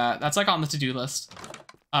to do that. That's like on the to-do list.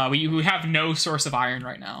 We have no source of iron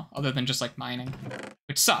right now, other than just like mining,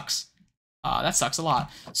 which sucks. That sucks a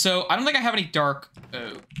lot. So I don't think I have any dark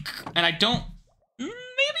oak, and I don't,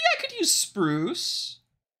 maybe I could use spruce.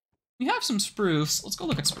 We have some spruce. Let's go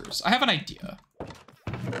look at spruce. I have an idea.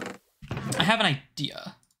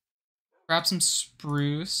 Grab some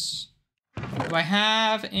spruce. Do I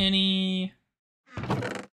have any?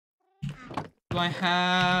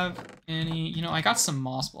 You know, I got some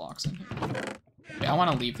moss blocks in here. Okay, I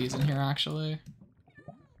want to leave these in here, actually.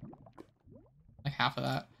 Like half of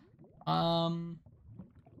that. I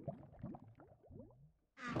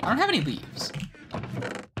don't have any leaves.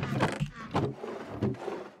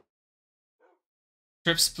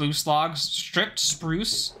 Stripped spruce logs. Stripped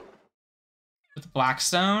spruce. with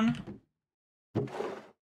Blackstone. I'll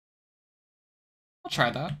try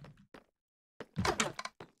that.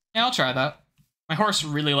 Yeah, I'll try that. My horse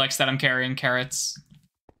really likes that I'm carrying carrots.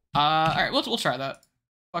 All right, we'll try that.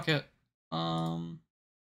 Fuck it.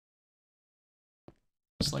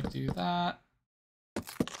 Just like do that.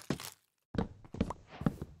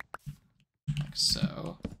 Like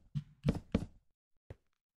so.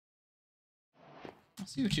 I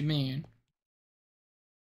see what you mean.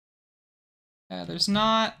 Yeah, there's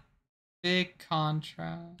not big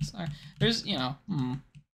contrast. There's, you know,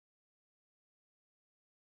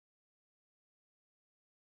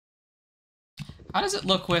 How does it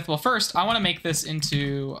look with, well, first, I want to make this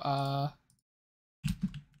into, I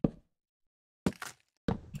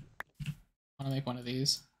want to make one of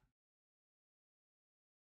these.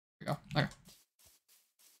 There we go, there.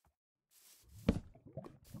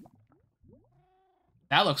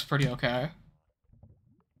 That looks pretty okay.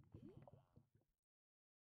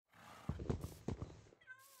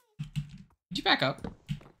 Could you back up?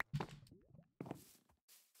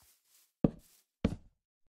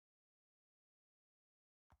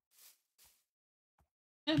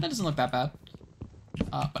 Yeah, that doesn't look that bad.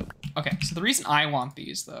 But okay, so the reason I want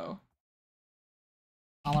these though,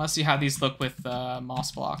 I want to see how these look with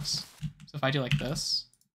moss blocks. So if I do like this,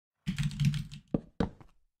 that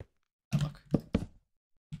look.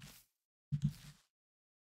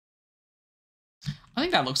 I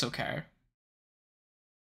think that looks okay.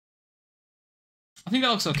 I think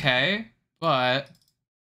that looks okay, but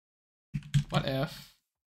what if?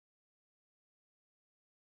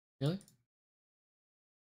 Really?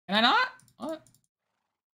 Can I not? What?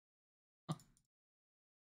 Huh.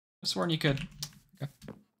 I sworn you could. Okay.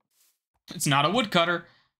 It's not a woodcutter.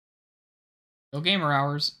 No gamer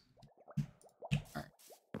hours. Alright.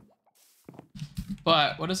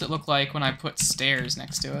 But what does it look like when I put stairs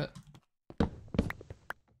next to it?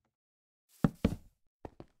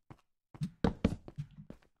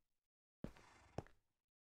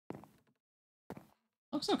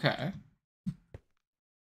 Looks okay.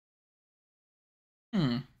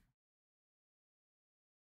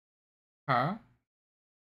 Okay.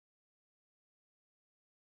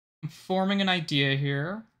 I'm forming an idea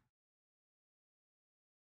here.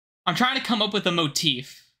 I'm trying to come up with a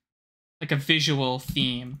motif, like a visual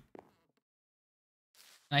theme.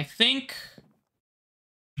 And I think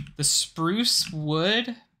the spruce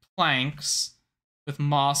wood planks with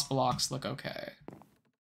moss blocks look okay.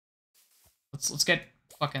 Let's get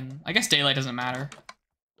fucking, I guess daylight doesn't matter,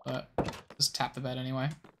 but just tap the bed anyway.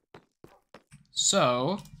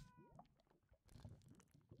 So,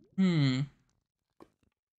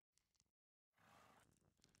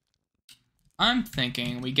 I'm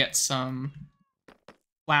thinking we get some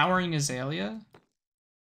flowering azalea.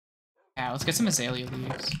 Yeah, let's get some azalea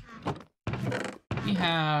leaves. We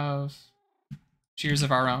have shears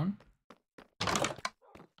of our own.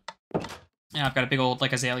 And I've got a big old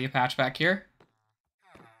like azalea patch back here.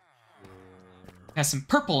 It has some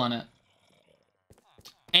purple in it.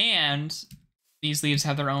 And these leaves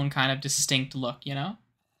have their own kind of distinct look, you know?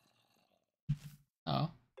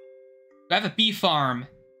 Oh. Do I have a bee farm?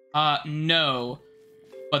 No.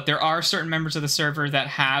 But there are certain members of the server that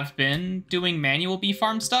have been doing manual bee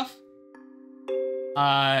farm stuff.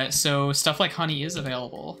 So stuff like honey is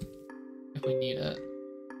available if we need it.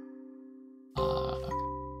 Okay.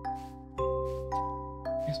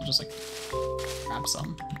 I guess we'll just like grab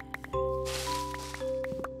some.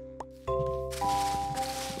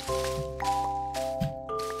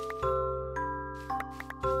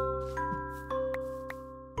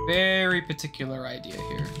 Very particular idea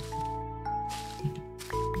here.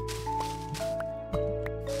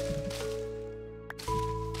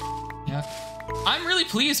 Yeah, I'm really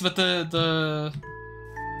pleased with the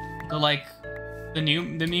new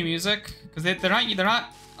music, because they're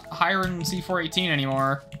not hiring C418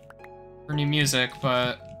 anymore for new music,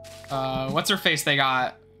 but what's her face they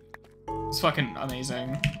got is fucking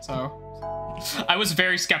amazing. So I was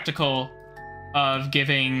very skeptical of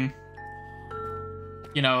giving,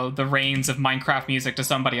 you know, the reins of Minecraft music to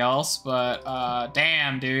somebody else, but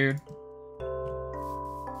damn, dude.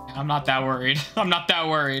 I'm not that worried. I'm not that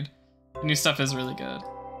worried. The new stuff is really good.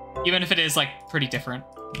 Even if it is, like, pretty different.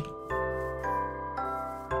 Okay.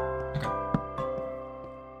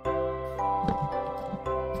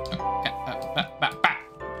 Okay, back.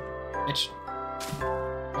 Bitch.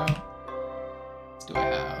 Oh. What do I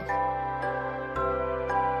have?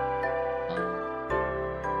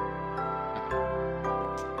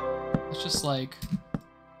 Let's just, like,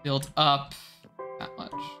 build up that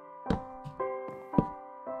much.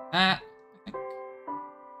 That, I think.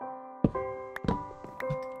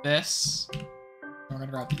 Like this. We're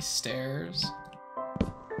gonna grab these stairs.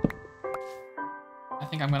 I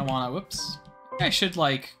think I'm gonna wanna, whoops. I think I should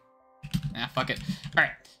like, nah, fuck it. All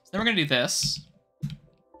right, so then we're gonna do this.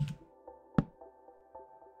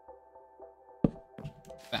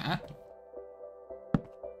 That.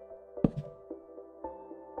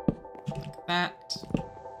 Like that.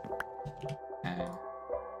 Okay.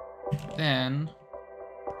 Then.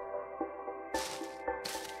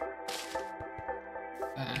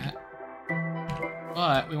 That.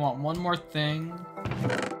 But we want one more thing.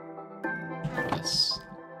 This.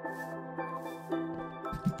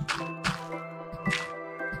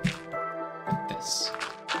 This.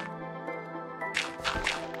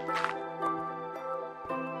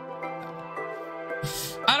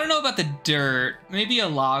 I don't know about the dirt. Maybe a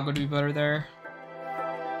log would be better there.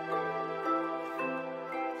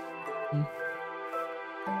 I'm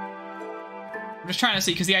just trying to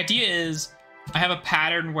see, because the idea is I have a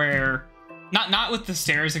pattern where, not with the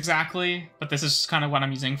stairs exactly, but this is kind of what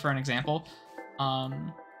I'm using for an example.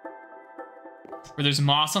 Where there's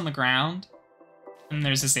moss on the ground, and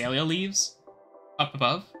there's azalea leaves up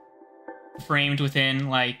above, framed within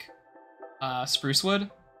like spruce wood.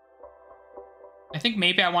 I think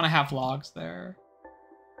maybe I want to have logs there.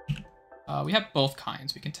 We have both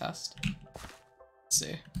kinds we can test. Let's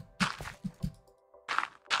see.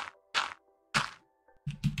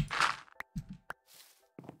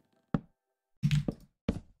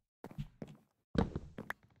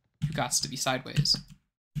 You got to be sideways.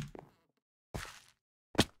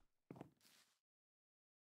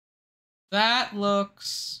 That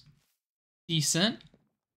looks decent.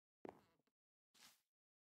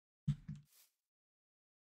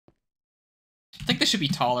 I think this should be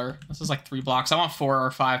taller. This is like 3 blocks. I want 4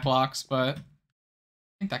 or 5 blocks, but I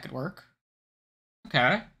think that could work.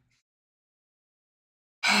 Okay.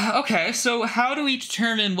 Okay, so how do we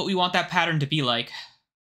determine what we want that pattern to be like?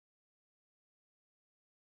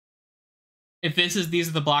 If these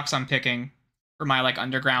are the blocks I'm picking for my like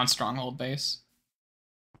underground stronghold base.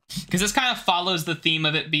 Because this kind of follows the theme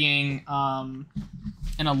of it being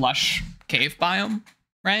in a lush cave biome,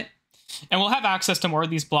 right? And we'll have access to more of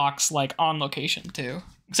these blocks like on location too.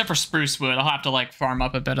 Except for spruce wood, I'll have to like farm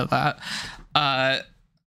up a bit of that. But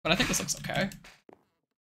I think this looks okay.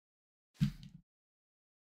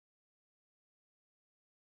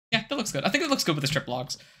 Yeah, that looks good. I think it looks good with the strip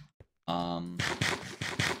logs.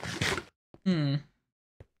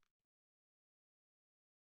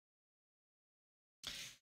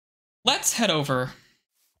 Let's head over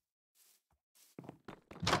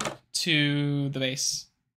to the base.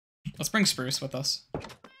 Let's bring spruce with us.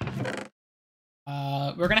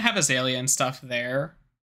 We're gonna have azalea and stuff there.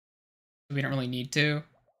 We don't really need to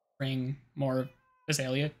bring more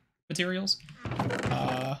azalea materials.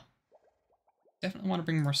 Definitely want to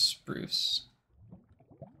bring more spruce.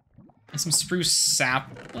 And some spruce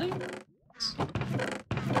saplings. Do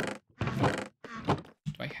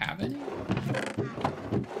I have any?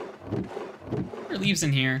 Are leaves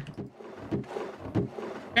in here?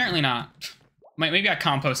 Apparently not. Maybe I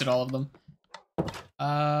composted all of them.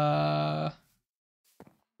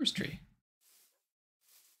 Spruce tree.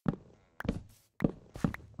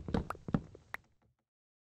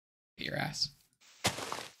 Get your ass.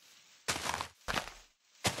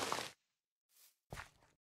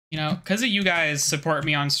 You know, because of you guys support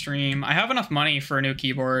me on stream, I have enough money for a new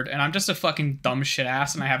keyboard, and I'm just a fucking dumb shit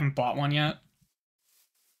ass, and I haven't bought one yet.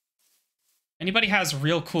 Anybody has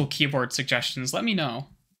real cool keyboard suggestions, let me know.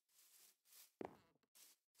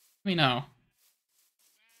 Let me know.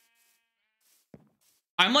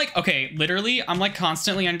 I'm like, okay, literally, I'm like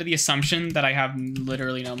constantly under the assumption that I have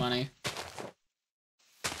literally no money.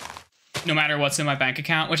 No matter what's in my bank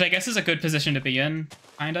account, which I guess is a good position to be in,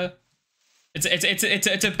 kinda.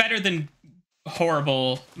 It's a better than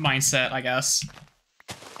horrible mindset, I guess.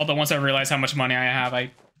 Although once I realize how much money I have,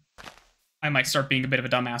 I might start being a bit of a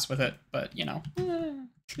dumbass with it. But you know,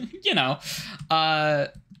 you know.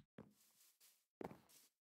 But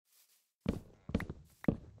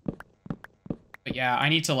yeah, I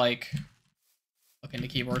need to like look into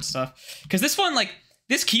keyboard stuff because this one, like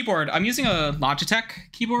this keyboard, I'm using a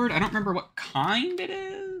Logitech keyboard. I don't remember what kind it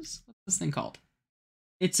is. What's this thing called?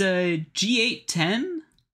 It's a G810,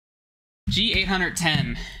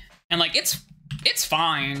 G810, and like it's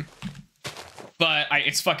fine, but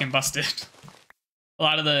it's fucking busted. A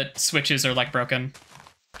lot of the switches are like broken,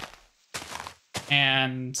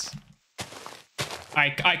 and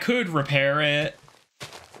I could repair it,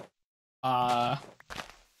 and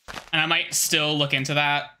I might still look into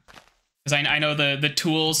that because I know the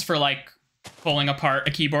tools for like pulling apart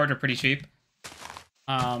a keyboard are pretty cheap,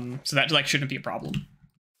 so that like shouldn't be a problem.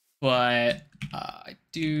 but I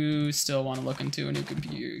do still want to look into a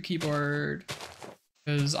new keyboard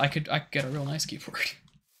because I could get a real nice keyboard.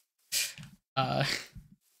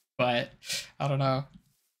 But I don't know.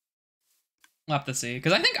 We'll have to see,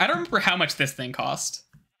 because I don't remember how much this thing cost,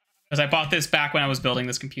 because I bought this back when I was building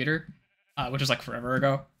this computer, which was like forever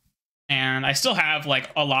ago, and I still have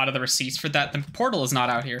like a lot of the receipts for that. The portal is not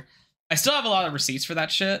out here. I still have a lot of receipts for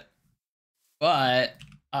that shit, but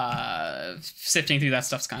sifting through that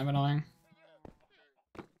stuff's kind of annoying.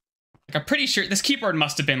 Like, I'm pretty sure this keyboard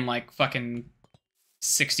must have been like fucking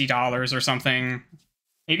 $60 or something,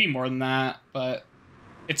 maybe more than that, but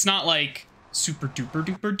it's not like super duper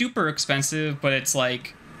duper duper expensive, but it's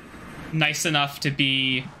like nice enough to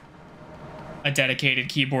be a dedicated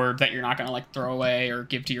keyboard that you're not gonna like throw away or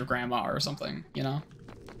give to your grandma or something, you know?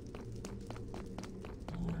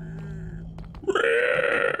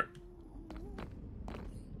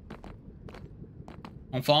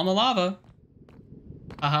 Don't fall in the lava.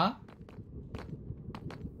 Uh-huh.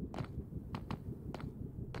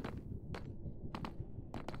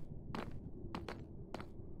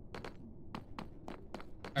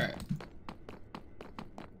 Alright.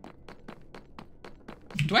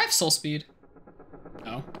 Do I have soul speed?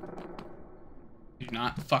 No. I do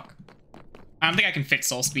not. Fuck. I don't think I can fit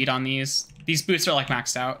soul speed on these. These boots are like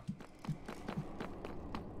maxed out.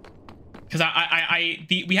 Because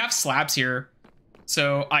we have slabs here.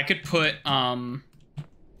 So I could put,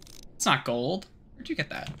 it's not gold. Where'd you get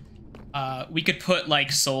that? We could put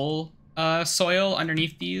like soul soil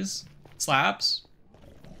underneath these slabs.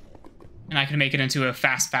 And I can make it into a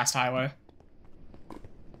fast highway.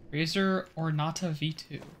 Razer Ornata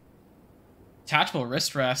V2. Detachable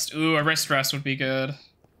wrist rest. Ooh, a wrist rest would be good.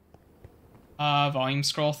 Volume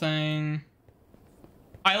scroll thing.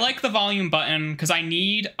 I like the volume button because I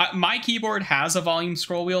need... my keyboard has a volume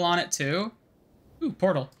scroll wheel on it too. Ooh,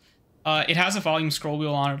 portal. It has a volume scroll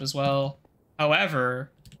wheel on it as well.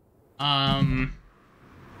 However, it's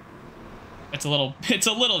a little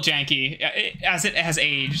janky. As it has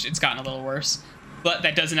aged, it's gotten a little worse. But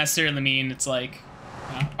that doesn't necessarily mean it's like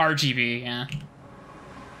RGB, yeah.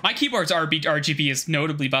 My keyboard's RGB is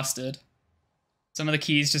notably busted. Some of the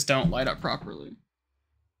keys just don't light up properly.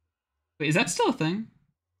 Wait, is that still a thing?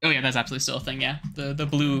 Oh yeah, that's absolutely still a thing, yeah. The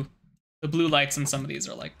blue lights on some of these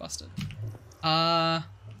are like busted. There.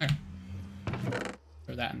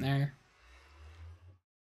 Throw that in there.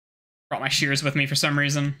 Brought my shears with me for some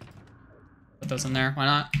reason. Put those in there, why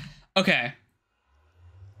not? Okay.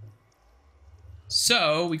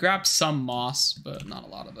 So, we grabbed some moss, but not a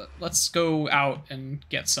lot of it. Let's go out and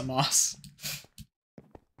get some moss.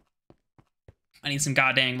 I need some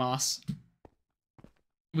goddamn moss.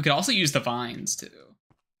 We could also use the vines, too.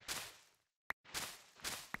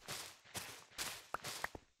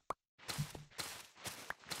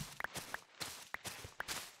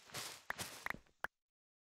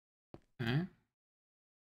 Okay.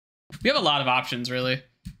 We have a lot of options, really.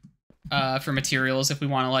 For materials if we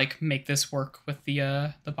want to like make this work with the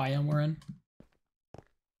biome we're in.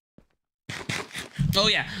 Oh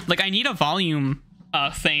yeah, like I need a volume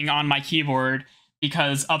thing on my keyboard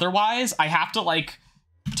because otherwise I have to like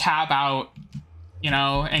tab out, you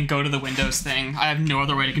know, and go to the Windows thing. I have no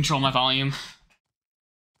other way to control my volume.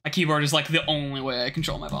 My keyboard is like the only way I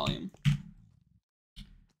control my volume.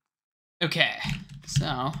 Okay,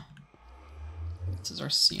 so this is our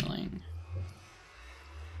ceiling.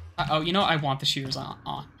 Oh, you know, I want the shears on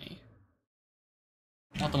me.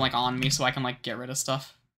 I want them, like, on me so I can, like, get rid of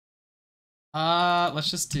stuff.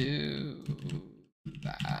 Let's just do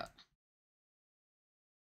that.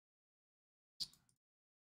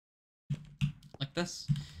 Like this.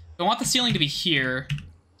 I want the ceiling to be here.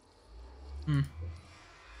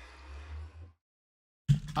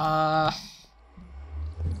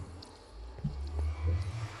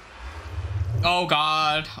 Oh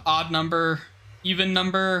god, odd number. Even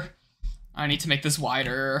number. I need to make this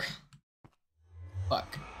wider.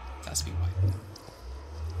 Fuck. It has to be wider. It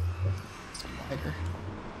has to be wider.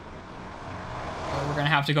 Oh, we're gonna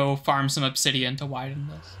have to go farm some obsidian to widen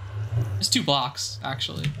this. There's 2 blocks,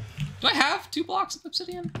 actually. Do I have 2 blocks of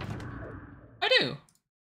obsidian? I do.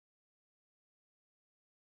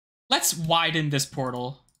 Let's widen this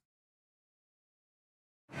portal.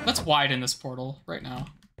 Let's widen this portal right now.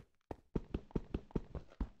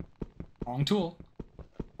 Wrong tool.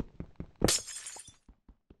 The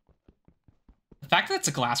fact that it's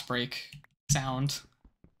a glass break sound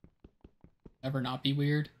never not be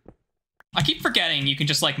weird. I keep forgetting you can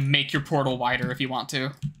just like make your portal wider if you want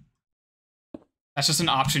to. That's just an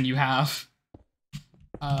option you have.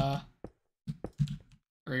 There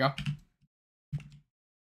we go.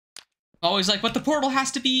 Always like, but the portal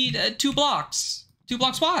has to be 2 blocks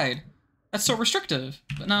wide. That's so restrictive.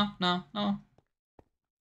 But no.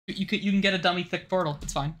 You can get a dummy thick portal.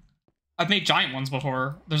 It's fine. I've made giant ones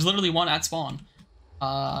before. There's literally one at spawn.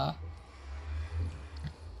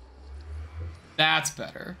 That's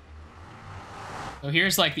better. So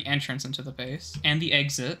here's like the entrance into the base and the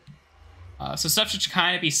exit. So stuff should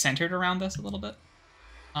kind of be centered around this a little bit.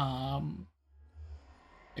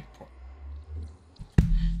 Big portal.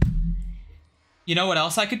 You know what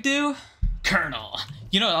else I could do? Colonel.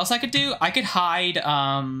 You know what else I could do? I could hide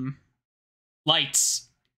lights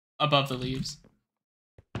above the leaves.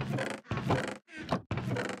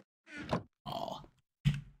 Oh.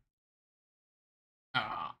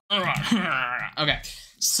 Okay.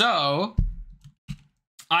 So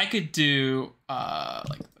I could do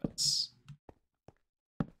like this.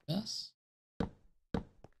 This.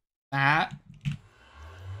 That.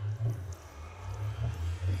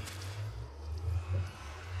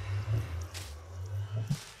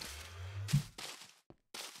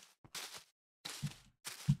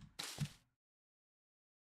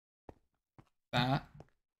 That.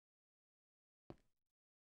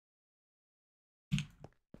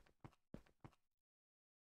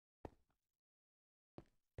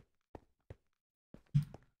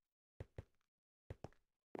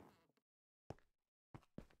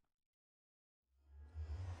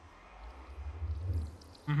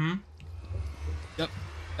 Yep.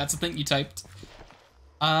 That's the thing you typed.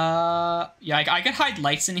 Yeah, I could hide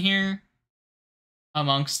lights in here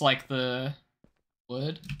amongst like the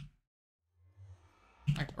wood.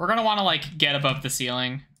 Like, we're gonna want to like get above the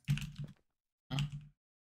ceiling. Oh.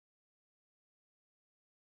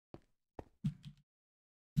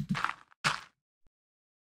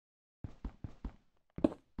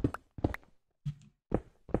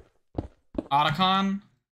 Otacon?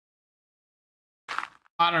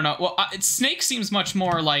 I don't know. Well, Snake seems much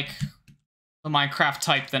more like the Minecraft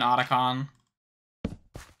type than Otacon.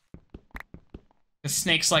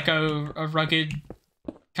 Snake's like a rugged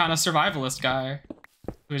kind of survivalist guy,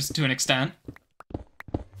 who's to an extent.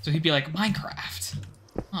 So he'd be like, Minecraft.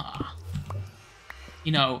 Huh.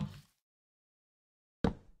 You know,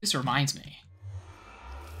 this reminds me.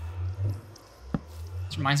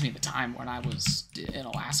 This reminds me of the time when I was in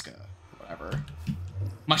Alaska, or whatever,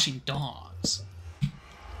 mushing dogs.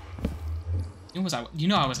 You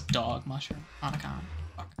know I was a dog mushroom. Otacon.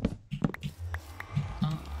 Fuck.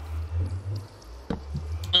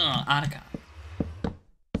 Otacon.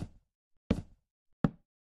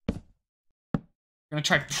 I'm gonna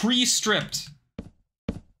try pre-stripped.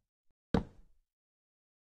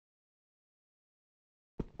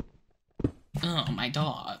 Oh, my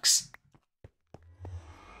dogs.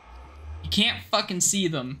 You can't fucking see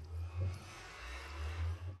them.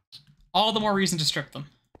 All the more reason to strip them.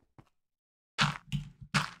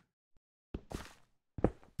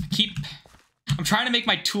 I'm trying to make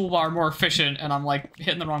my toolbar more efficient and I'm like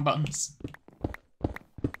hitting the wrong buttons.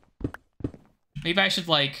 Maybe I should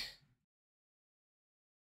like...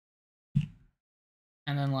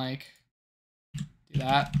 And then like... Do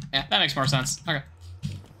that. Yeah, that makes more sense. Okay.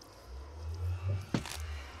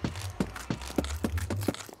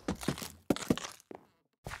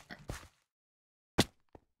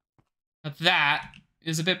 But that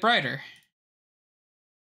is a bit brighter.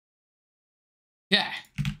 Yeah.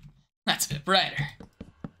 That's a bit brighter.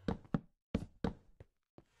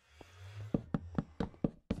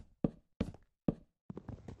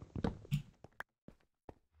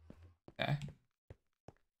 Okay.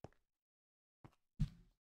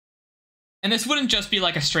 And this wouldn't just be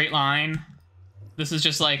like a straight line. This is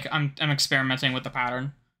just like I'm experimenting with the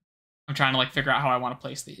pattern. I'm trying to like figure out how I want to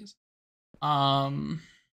place these.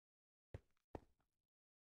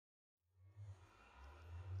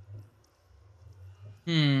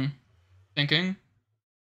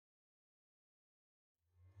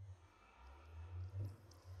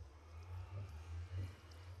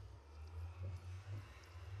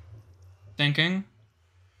 Thinking.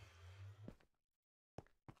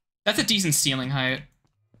 That's a decent ceiling height.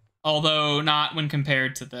 Although not when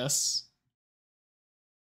compared to this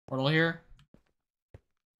portal here.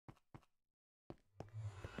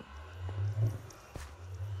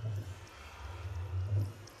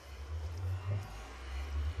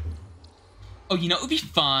 Oh, you know what would be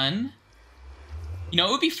fun? You know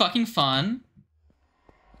what would be fucking fun?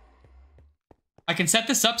 I can set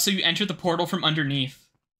this up so you enter the portal from underneath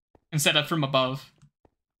instead of from above.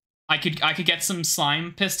 I could get some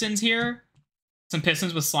slime pistons here. Some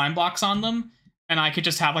pistons with slime blocks on them. And I could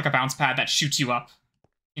just have like a bounce pad that shoots you up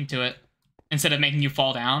into it instead of making you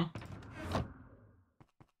fall down.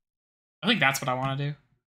 I think that's what I want to do.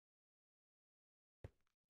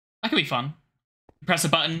 That could be fun. You press a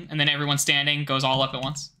button, and then everyone standing goes all up at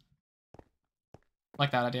once. I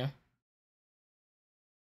like that idea.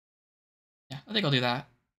 Yeah, I think I'll do that.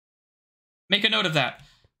 Make a note of that.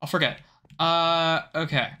 I'll forget.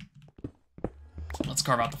 Okay. Let's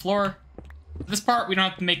carve out the floor. This part, we don't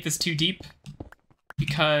have to make this too deep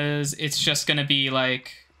because it's just gonna be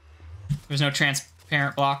like, there's no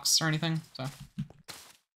transparent blocks or anything, so.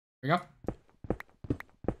 There we go.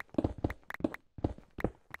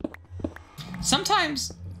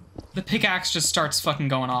 Sometimes the pickaxe just starts fucking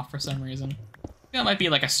going off for some reason. That might be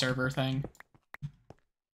like a server thing.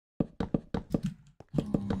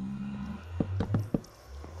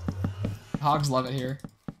 Hogs love it here.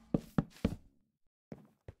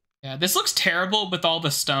 Yeah, this looks terrible with all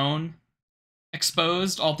the stone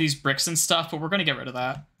exposed, all these bricks and stuff, but we're gonna get rid of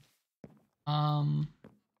that. I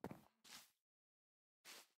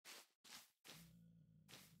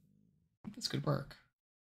think this could work.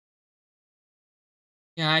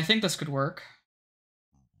 Yeah, I think this could work.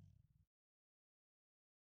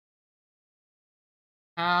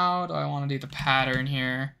 How do I want to do the pattern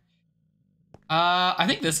here? I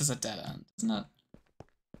think this is a dead end, isn't it?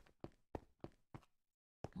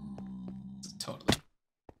 Totally.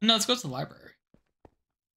 No, let's go to the library.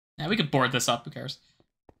 Yeah, we could board this up, who cares?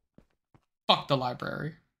 Fuck the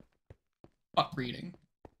library. Fuck reading.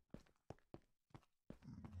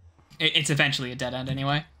 It's eventually a dead end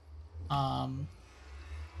anyway. I'll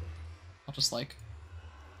just, like,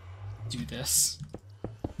 do this.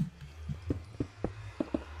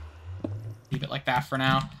 Leave it like that for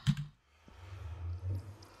now.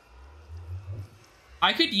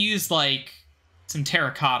 I could use, like, some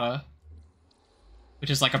terracotta, which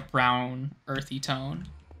is like a brown, earthy tone.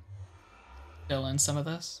 Fill in some of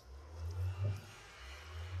this.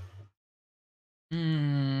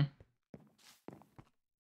 Real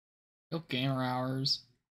gamer hours.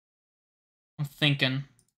 I'm thinking.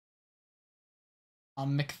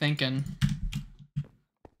 I'm McThinking.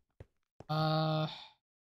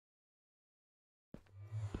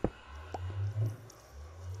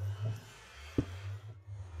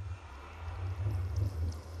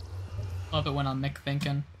 Love it when I'm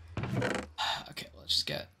McThinking. Okay, let's just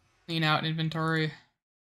get clean out inventory.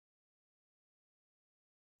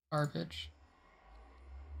 Garbage.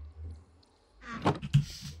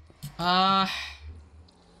 Get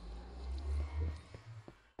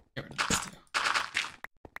rid of this too.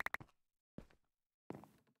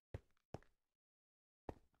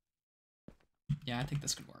 Yeah, I think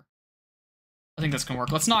this could work. I think this can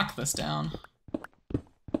work. Let's knock this down.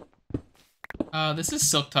 This is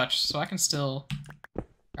Silk Touch, so I can still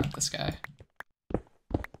grab this guy.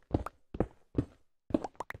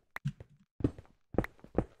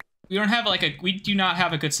 We don't have we do not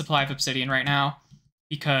have a good supply of obsidian right now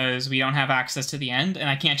because we don't have access to the end, and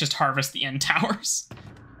I can't just harvest the end towers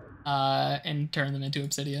and turn them into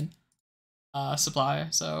obsidian supply,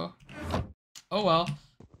 so oh well.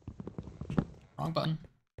 Wrong button.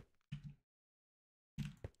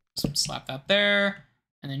 Just slap that there,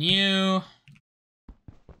 and then you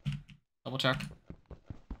double check.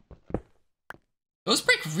 Those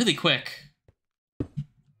break really quick.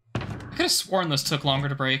 I could have sworn those took longer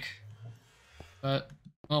to break, but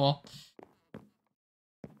oh well.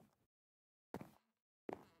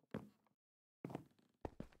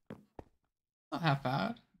 Not half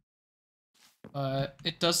bad, but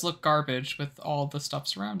it does look garbage with all the stuff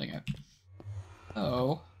surrounding it.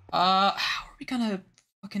 So, how are we gonna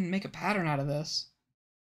fucking make a pattern out of this?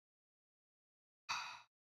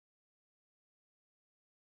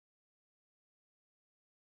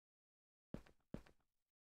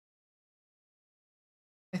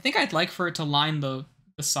 I think I'd like for it to line the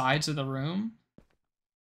sides of the room,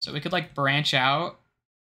 so we could like branch out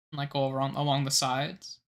and like go around along the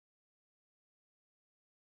sides.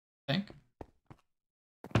 I think.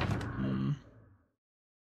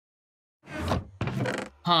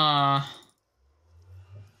 Huh.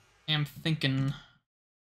 I'm thinking.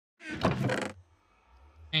 I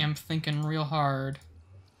am thinking real hard.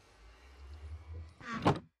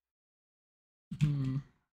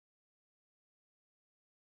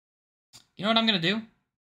 You know what I'm gonna do? I'm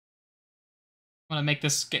gonna make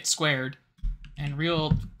this get squared and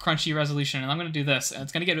real crunchy resolution, and I'm gonna do this, and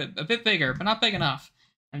it's gonna get a bit bigger, but not big enough.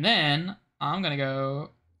 And then I'm gonna go.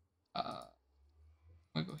 I'm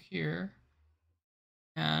gonna go here,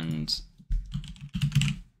 and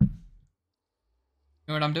you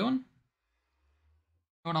know what I'm doing? You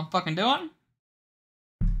know what I'm fucking doing?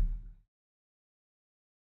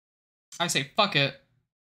 I say fuck it,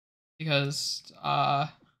 because I'm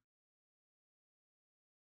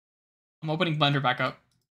opening Blender back up.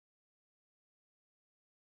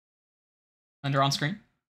 Blender on screen.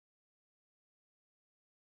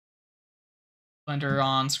 Blender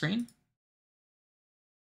on screen.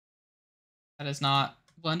 That is not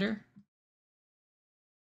Blender.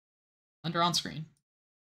 Blender on screen.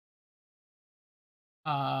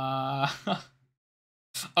 Oh,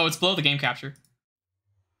 it's below the game capture.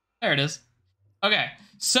 There it is. Okay,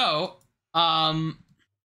 so, like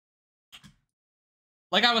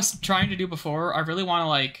I was trying to do before, I really want to,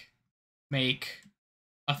 like, make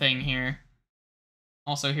a thing here.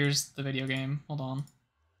 Also, here's the video game. Hold on.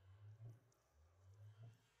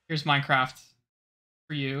 Here's Minecraft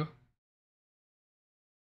for you.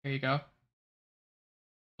 There you go.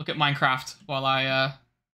 Look at Minecraft while I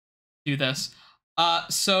do this.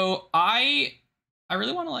 So I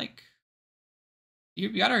really want to, like, we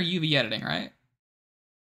got our UV editing, right?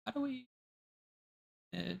 How do we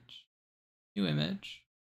image, new image,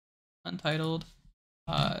 untitled,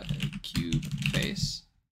 cube face,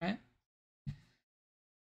 right?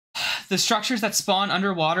 The structures that spawn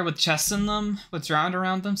underwater with chests in them, with drowned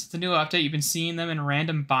around them. Since the new update, you've been seeing them in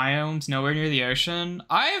random biomes nowhere near the ocean.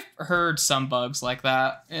 I've heard some bugs like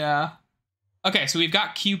that, yeah. Okay, so we've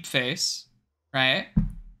got cube face, right?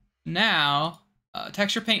 Now,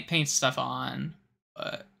 texture paint paints stuff on,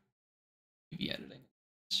 but UV editing,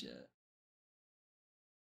 shit.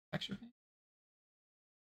 Texture paint.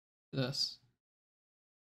 This.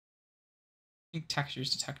 I think texture's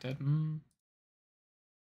detected.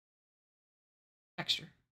 Texture.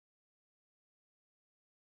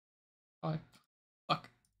 Oh, fuck.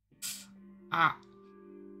 I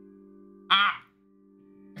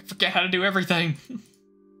forget how to do everything.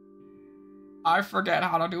 I forget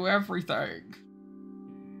how to do everything.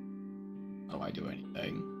 How do I do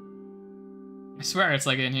anything? I swear it's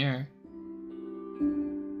like in here.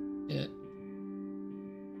 It.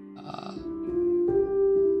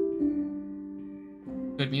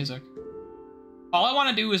 Good music. All I want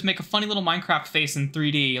to do is make a funny little Minecraft face in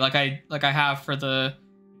 3D, like I have for the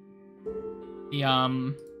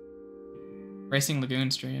Racing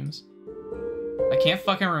Lagoon streams. I can't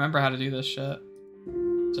fucking remember how to do this shit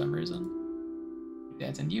for some reason. Yeah,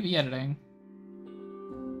 it's in UV editing.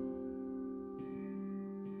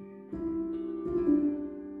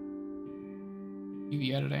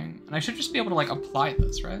 UV editing, and I should just be able to, like, apply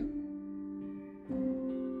this, right?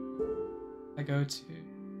 I go to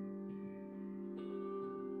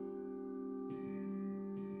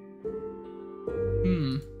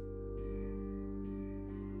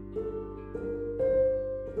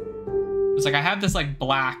it's like I have this, like,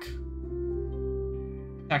 black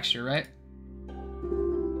texture, right?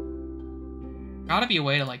 Gotta be a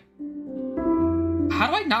way to, like, how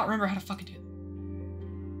do I not remember how to fucking do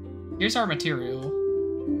that? Here's our material.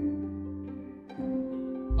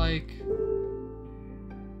 Like,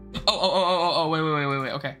 oh, wait,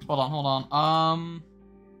 okay, hold on.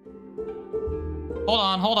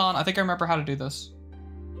 Hold on, I think I remember how to do this.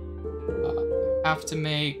 I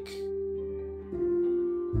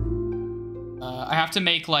have to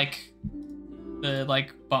make, like, the,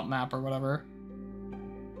 like, bump map or whatever.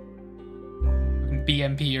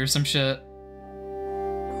 BMP or some shit.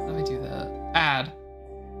 How do I do that? Add.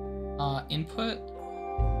 Input.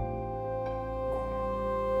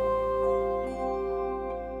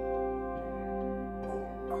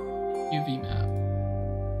 UV map.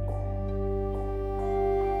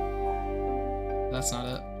 That's not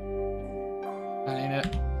it. That ain't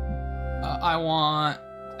it. I want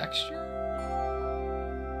texture.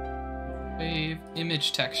 Wave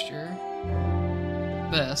image texture.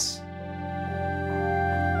 This.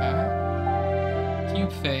 Okay.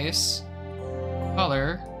 Cube face.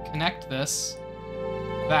 Color. Connect this.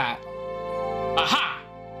 That. Aha!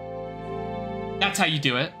 That's how you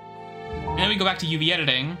do it. And then we go back to UV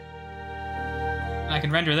editing. And I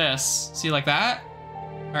can render this. See, like that?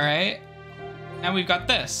 Alright. And we've got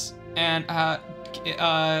this. And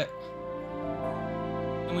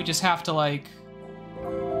we just have to, like,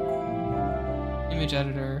 image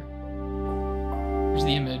editor. Here's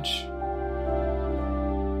the image.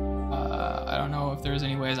 I don't know if there's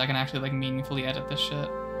any ways I can actually, like, meaningfully edit this shit.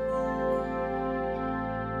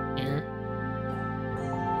 Here.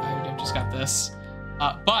 I've just got this.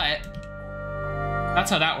 But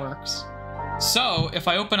that's how that works. So if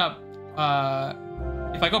I open up,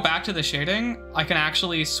 if I go back to the shading, I can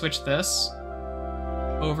actually switch this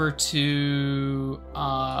over to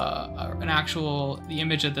the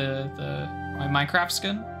image of my Minecraft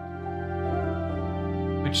skin,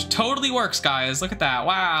 which totally works, guys. Look at that.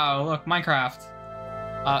 Wow, look, Minecraft.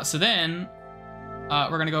 So then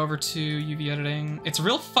we're gonna go over to UV editing. It's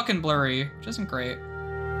real fucking blurry, which isn't great.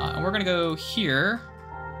 And we're gonna go here.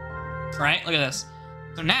 Right, look at this.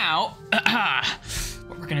 So now,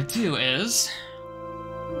 what we're gonna do is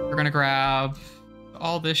we're gonna grab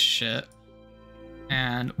all this shit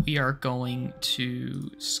and we are going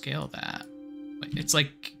to scale that. Wait, it's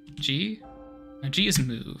like G? No, G is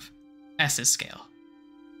move. S is scale.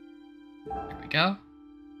 There we go.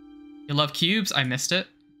 You love cubes? I missed it.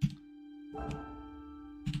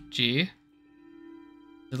 G.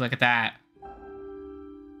 Just look at that.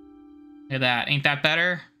 Look at that. Ain't that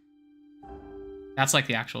better? That's like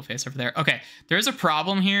the actual face over there. Okay, there's a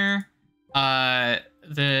problem here.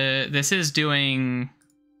 This is doing.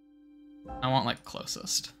 I want like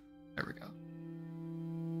closest. There we go.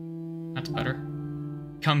 That's better.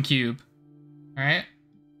 Come cube. All right.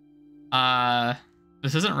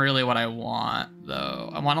 This isn't really what I want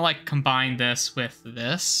though. I want to like combine this with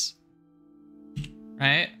this,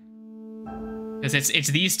 right? Because it's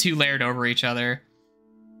these two layered over each other.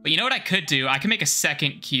 But you know what I could do? I could make a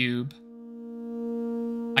second cube.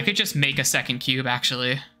 I could just make a second cube,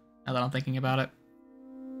 actually, now that I'm thinking about it.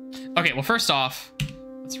 Okay, well, first off,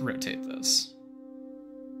 let's rotate this.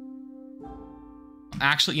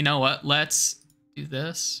 Actually, you know what? Let's do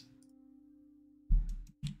this.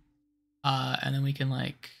 And then we can,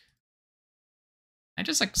 like... I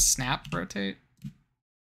just, like, snap rotate?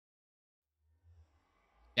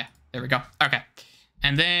 Yeah, there we go. Okay.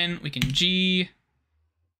 And then we can G...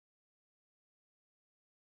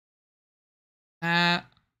 that.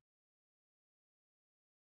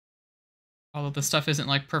 Although this stuff isn't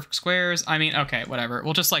like perfect squares. I mean, okay, whatever.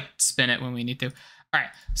 We'll just like spin it when we need to. All right,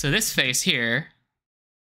 so this face here.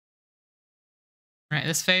 Right,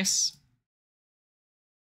 this face.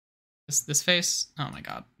 This face. Oh my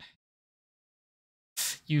god.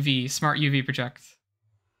 UV, smart UV project.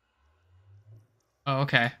 Oh,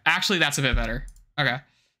 okay. Actually, that's a bit better. Okay,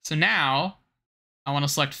 so now I want to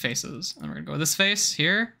select faces. And we're gonna go this face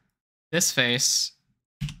here. This face,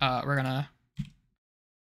 we're gonna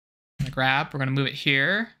grab, we're gonna move it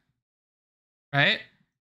here, right?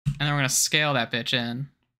 And then we're gonna scale that bitch in,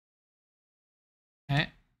 right?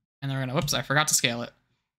 And then we're gonna, whoops, I forgot to scale it.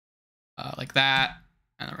 Like that,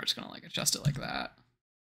 and then we're just gonna like adjust it like that.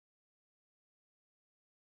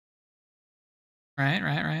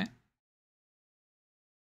 Right.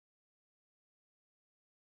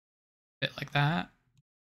 Bit like that.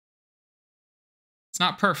 It's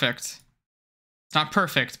not perfect. It's not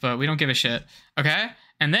perfect, but we don't give a shit. Okay?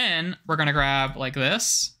 And then we're gonna grab like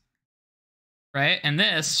this, right? And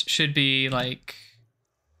this should be like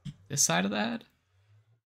this side of the head,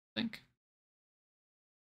 I think.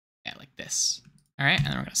 Yeah, like this. All right, and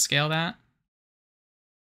then we're gonna scale that.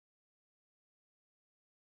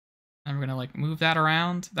 And we're gonna like move that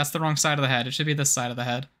around. That's the wrong side of the head. It should be this side of the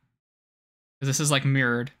head. Because this is like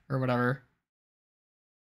mirrored or whatever.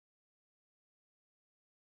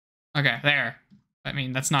 Okay, there. I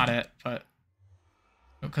mean, that's not it, but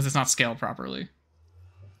because it's not scaled properly.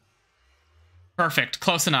 Perfect,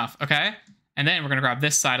 close enough, okay? And then we're gonna grab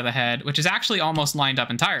this side of the head, which is actually almost lined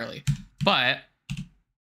up entirely. But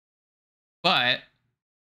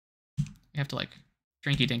you have to like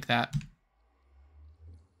drinky dink that.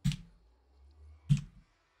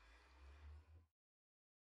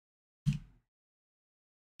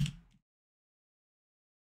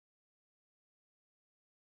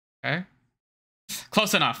 Okay.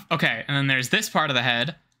 Close enough. Okay, and then there's this part of the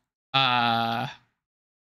head.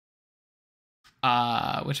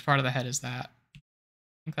 Which part of the head is that? I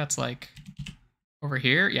think that's like over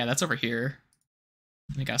here. Yeah, that's over here.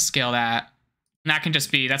 We gotta scale that. And that can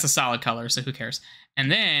just be, that's a solid color, so who cares?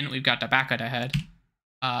 And then we've got the back of the head,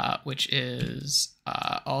 which is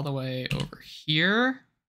all the way over here.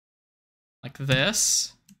 Like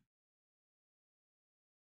this.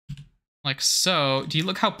 Like so. Do you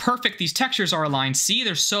look how perfect these textures are aligned? See,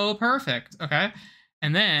 they're so perfect. Okay.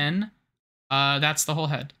 And then that's the whole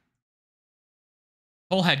head.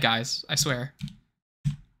 Whole head, guys. I swear.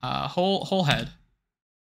 Whole head.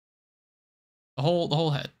 The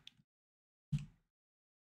whole head.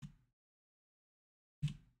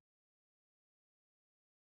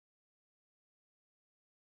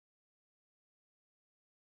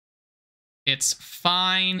 It's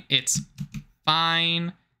fine. It's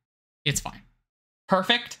fine. It's fine.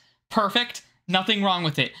 Perfect. Perfect. Nothing wrong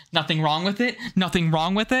with it. Nothing wrong with it. Nothing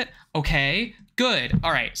wrong with it. Okay. Good.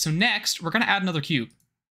 All right. So next, we're going to add another cube.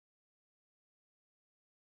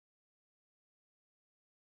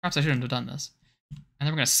 Perhaps I shouldn't have done this. And then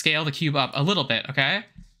we're going to scale the cube up a little bit, okay?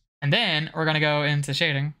 And then we're going to go into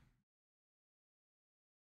shading.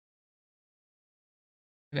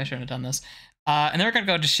 Maybe I shouldn't have done this. And then we're going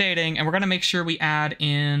to go to shading, and we're going to make sure we add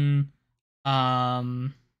in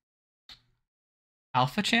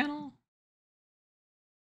alpha channel?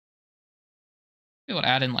 be able to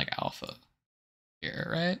add in like alpha here,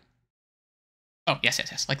 right? Oh,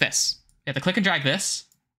 yes, like this. You have to click and drag this.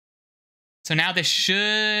 So now this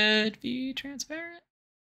should be transparent.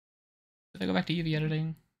 If I go back to UV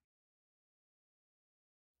editing,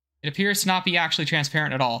 it appears to not be actually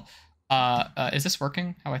transparent at all. Is this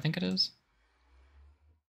working how I think it is?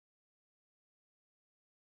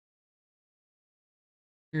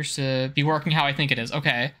 Appears to be working how I think it is.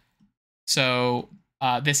 Okay. So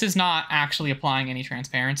this is not actually applying any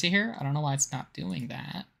transparency here. I don't know why it's not doing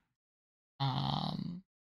that.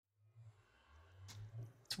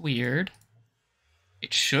 It's weird.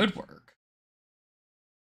 It should work.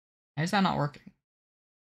 Why is that not working?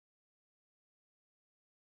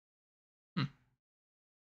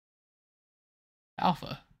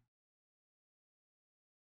 Alpha.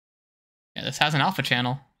 Yeah, this has an alpha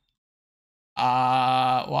channel.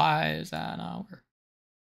 Why is that not working?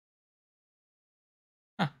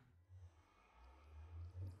 Huh.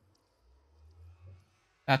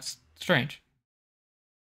 That's strange.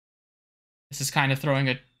 This is kind of throwing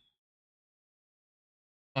a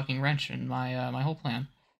fucking wrench in my my whole plan.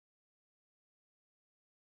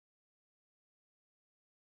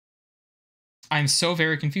 I'm so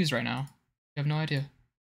very confused right now. You have no idea.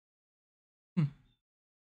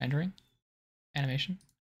 Rendering, animation,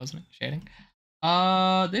 wasn't it? Shading.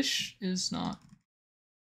 This is not.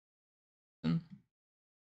 Huh.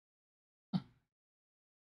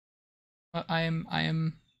 But I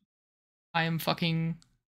am fucking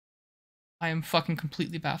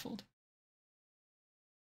completely baffled.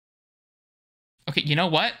 Okay, you know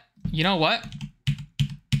what? You know what?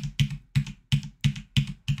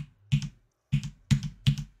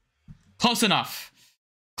 Close enough.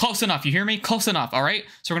 Close enough. You hear me? Close enough. All right.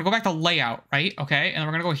 So we're going to go back to layout, right? Okay. And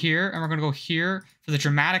we're going to go here and we're going to go here for the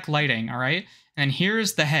dramatic lighting. All right. And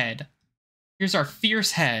here's the head. Here's our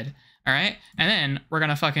fierce head. All right. And then we're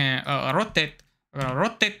going to fucking rotate. We're going to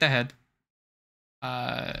rotate the head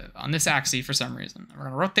on this axis for some reason. We're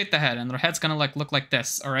going to rotate the head and the head's going to like look like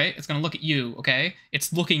this. All right. It's going to look at you. Okay.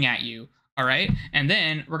 It's looking at you. All right. And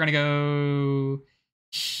then we're going to go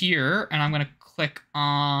here and I'm going to click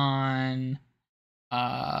on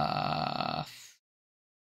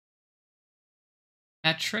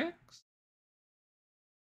metrics.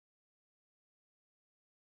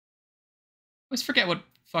 I always forget what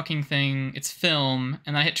fucking thing. It's film,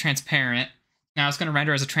 and then I hit transparent. Now it's gonna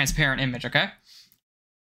render as a transparent image, okay?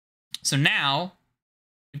 So now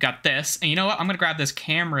we've got this, and you know what? I'm gonna grab this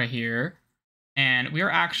camera here, and we are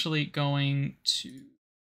actually going to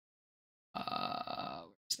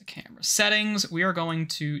where's the camera? Settings. We are going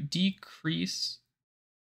to decrease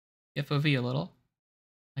FOV a little.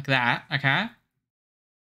 Like that, okay?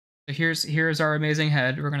 So here's our amazing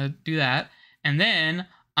head. We're gonna do that. And then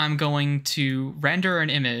I'm going to render an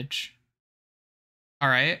image. All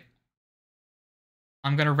right.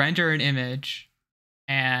 I'm gonna render an image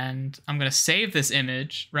and I'm gonna save this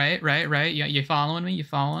image, right? You following me? You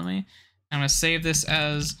following me? I'm gonna save this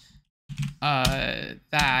as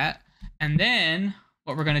that. And then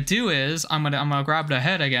what we're gonna do is I'm gonna grab the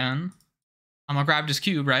head again. I'm gonna grab this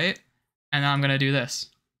cube, right? And then I'm gonna do this.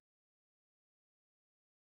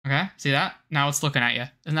 Okay, see that? Now it's looking at you.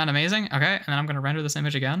 Isn't that amazing? Okay, and then I'm gonna render this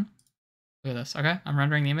image again. Look at this, okay? I'm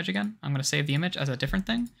rendering the image again. I'm gonna save the image as a different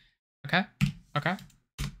thing. Okay.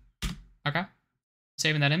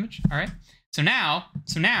 Saving that image, all right? So now,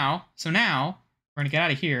 we're gonna get out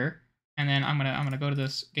of here, and then I'm gonna go to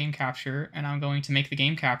this game capture, and I'm going to make the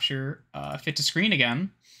game capture fit to screen again.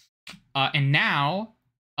 And now,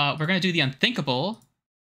 we're gonna do the unthinkable,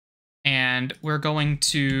 and we're going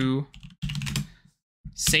to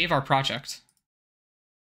save our project.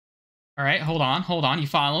 All right, hold on. You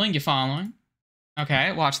following?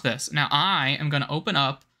 Okay, watch this. Now I am going to open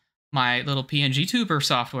up my little PNG tuber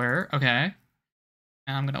software, okay?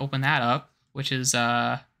 And I'm going to open that up, which is,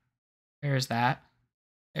 where is that?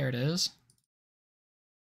 There it is.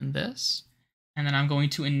 And this. And then I'm going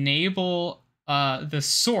to enable the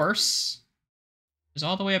source, which is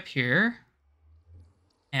all the way up here.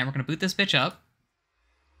 And we're going to boot this bitch up.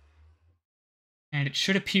 And it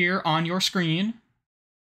should appear on your screen.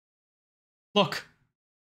 Look,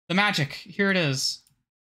 the magic. Here it is.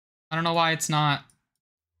 I don't know why it's not.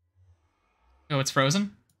 Oh, it's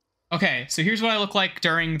frozen? Okay, so here's what I look like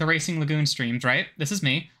during the Racing Lagoon streams, right? This is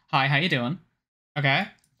me. Hi, how you doing? Okay.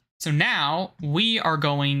 So now we are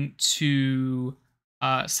going to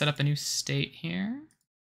set up a new state here.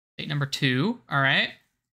 State number 2, all right?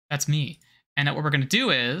 That's me. And what we're going to do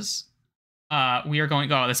is we are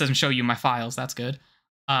going, oh, this doesn't show you my files. That's good.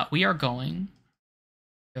 We are going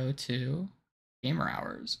to go to gamer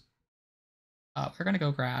hours. We're going to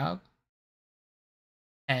go grab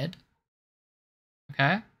head.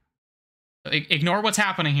 Okay. So ignore what's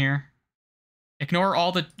happening here. Ignore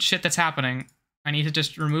all the shit that's happening. I need to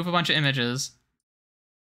just remove a bunch of images.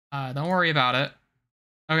 Don't worry about it.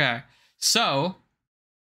 Okay. So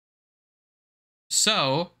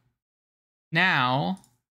now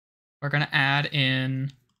we're gonna add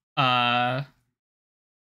in well,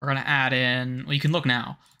 you can look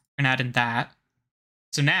now. We're gonna add in that.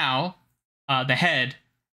 So now the head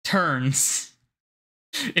turns.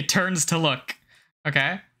 It turns to look.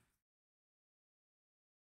 Okay.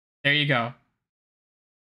 There you go.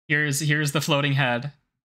 Here's the floating head.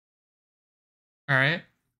 All right.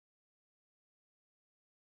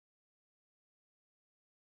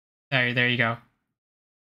 There you go.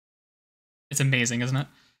 It's amazing, isn't it?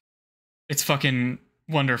 It's fucking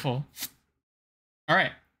wonderful. All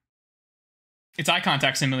right. It's eye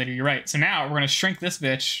contact simulator, you're right. So now we're going to shrink this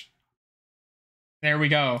bitch. There we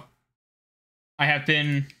go. I have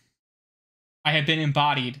been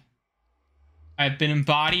embodied. I have been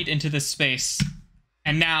embodied into this space.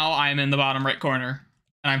 And now I'm in the bottom right corner.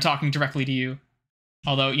 And I'm talking directly to you.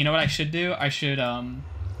 Although, you know what I should do? I should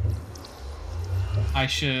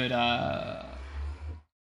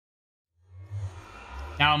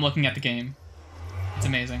now I'm looking at the game. It's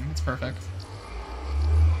amazing. It's perfect.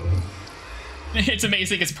 It's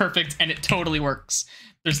amazing, it's perfect, and it totally works.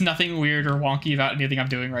 There's nothing weird or wonky about anything I'm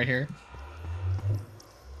doing right here.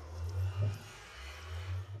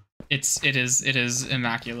 It is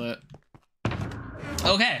immaculate.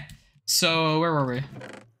 Okay, so where were we?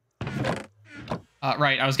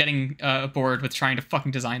 Right, I was getting bored with trying to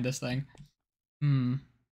fucking design this thing. I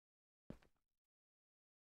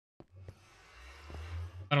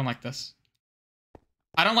don't like this.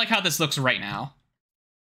 I don't like how this looks right now.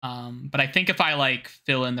 But I think if I like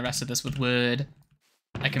fill in the rest of this with wood,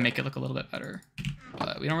 I can make it look a little bit better.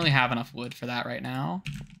 But we don't really have enough wood for that right now.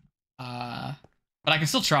 But I can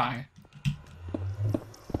still try.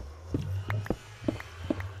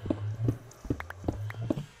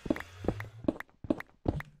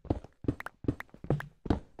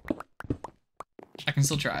 I can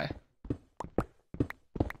still try.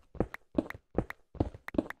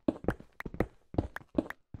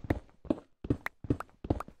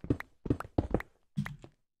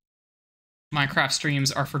 Minecraft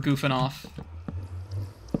streams are for goofing off.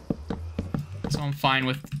 So I'm fine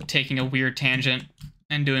with taking a weird tangent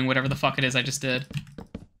and doing whatever the fuck it is I just did.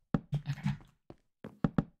 Okay.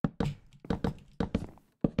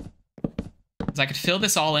 So I could fill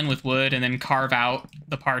this all in with wood and then carve out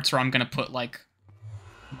the parts where I'm gonna put, like,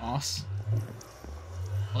 moss.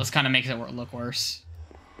 Well, this kind of makes it look worse.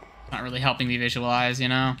 Not really helping me visualize, you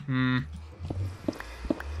know?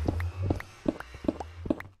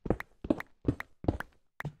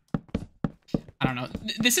 I don't know.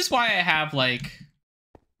 This is why I have, like...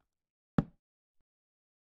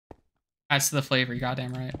 Adds to the flavor, you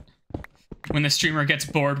goddamn right. When the streamer gets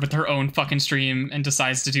bored with her own fucking stream and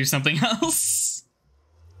decides to do something else.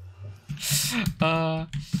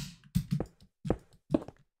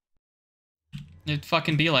 It'd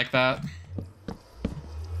fucking be like that.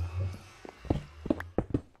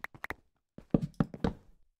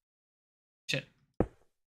 Shit.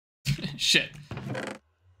 Shit.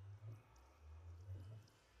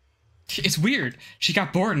 It's weird. She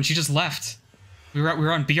got bored and she just left. We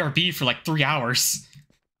were on BRB for like 3 hours.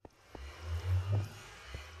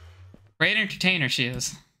 Great entertainer she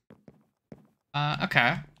is.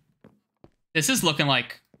 Okay. This is looking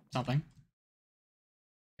like something.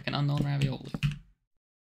 Like an unknown ravioli.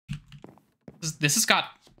 This has got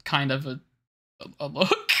kind of a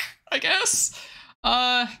look, I guess.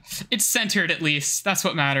 It's centered at least. That's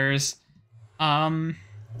what matters.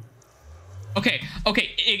 Okay,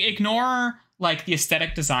 ignore, like, the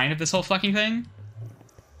aesthetic design of this whole fucking thing.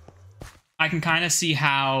 I can kind of see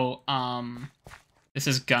how, this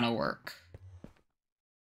is gonna work.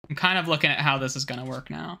 I'm kind of looking at how this is gonna work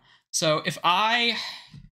now. So if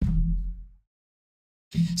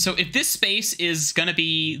this space is gonna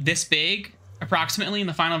be this big, approximately, in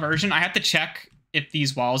the final version, I have to check if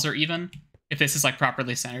these walls are even, if this is, like,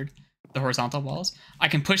 properly centered. The horizontal walls. I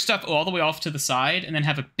can push stuff all the way off to the side and then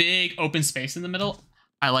have a big open space in the middle.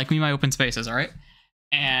 I like me my open spaces, all right?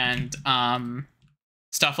 And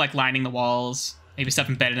stuff like lining the walls, maybe stuff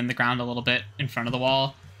embedded in the ground a little bit in front of the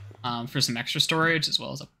wall for some extra storage, as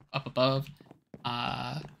well as up above.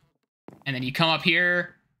 And then you come up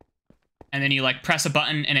here and then you, like, press a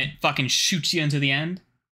button and it fucking shoots you into the end.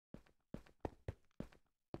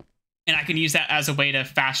 And I can use that as a way to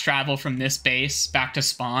fast travel from this base back to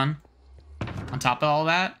spawn. On top of all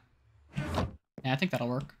that. Yeah, I think that'll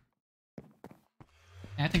work.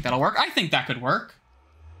 Yeah, I think that'll work. I think that could work.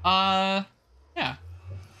 Yeah.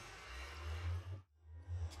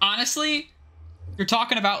 Honestly, you're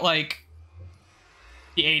talking about like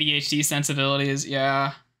the ADHD sensibilities.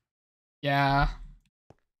 Yeah. Yeah.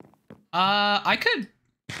 I could.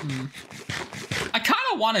 I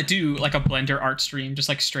kind of want to do like a Blender art stream, just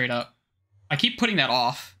like straight up. I keep putting that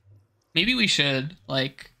off. Maybe we should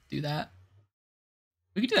like do that.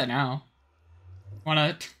 We could do that now. Do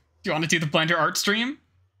you want to do the Blender art stream?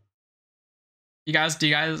 How do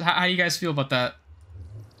you guys feel about that?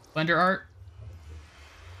 Blender art?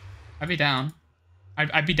 I'd be down.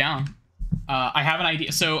 I'd be down. I have an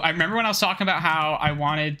idea. So I remember when I was talking about how I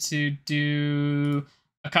wanted to do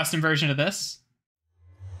a custom version of this,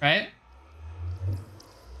 right?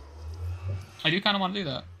 I do kind of want to do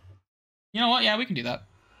that. You know what? Yeah, we can do that.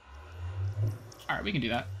 All right, we can do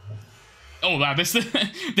that. Oh wow,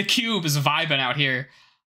 the cube is vibing out here.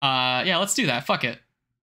 Yeah, let's do that. Fuck it.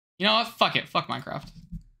 You know what? Fuck it. Fuck Minecraft.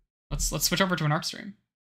 Let's switch over to an art stream.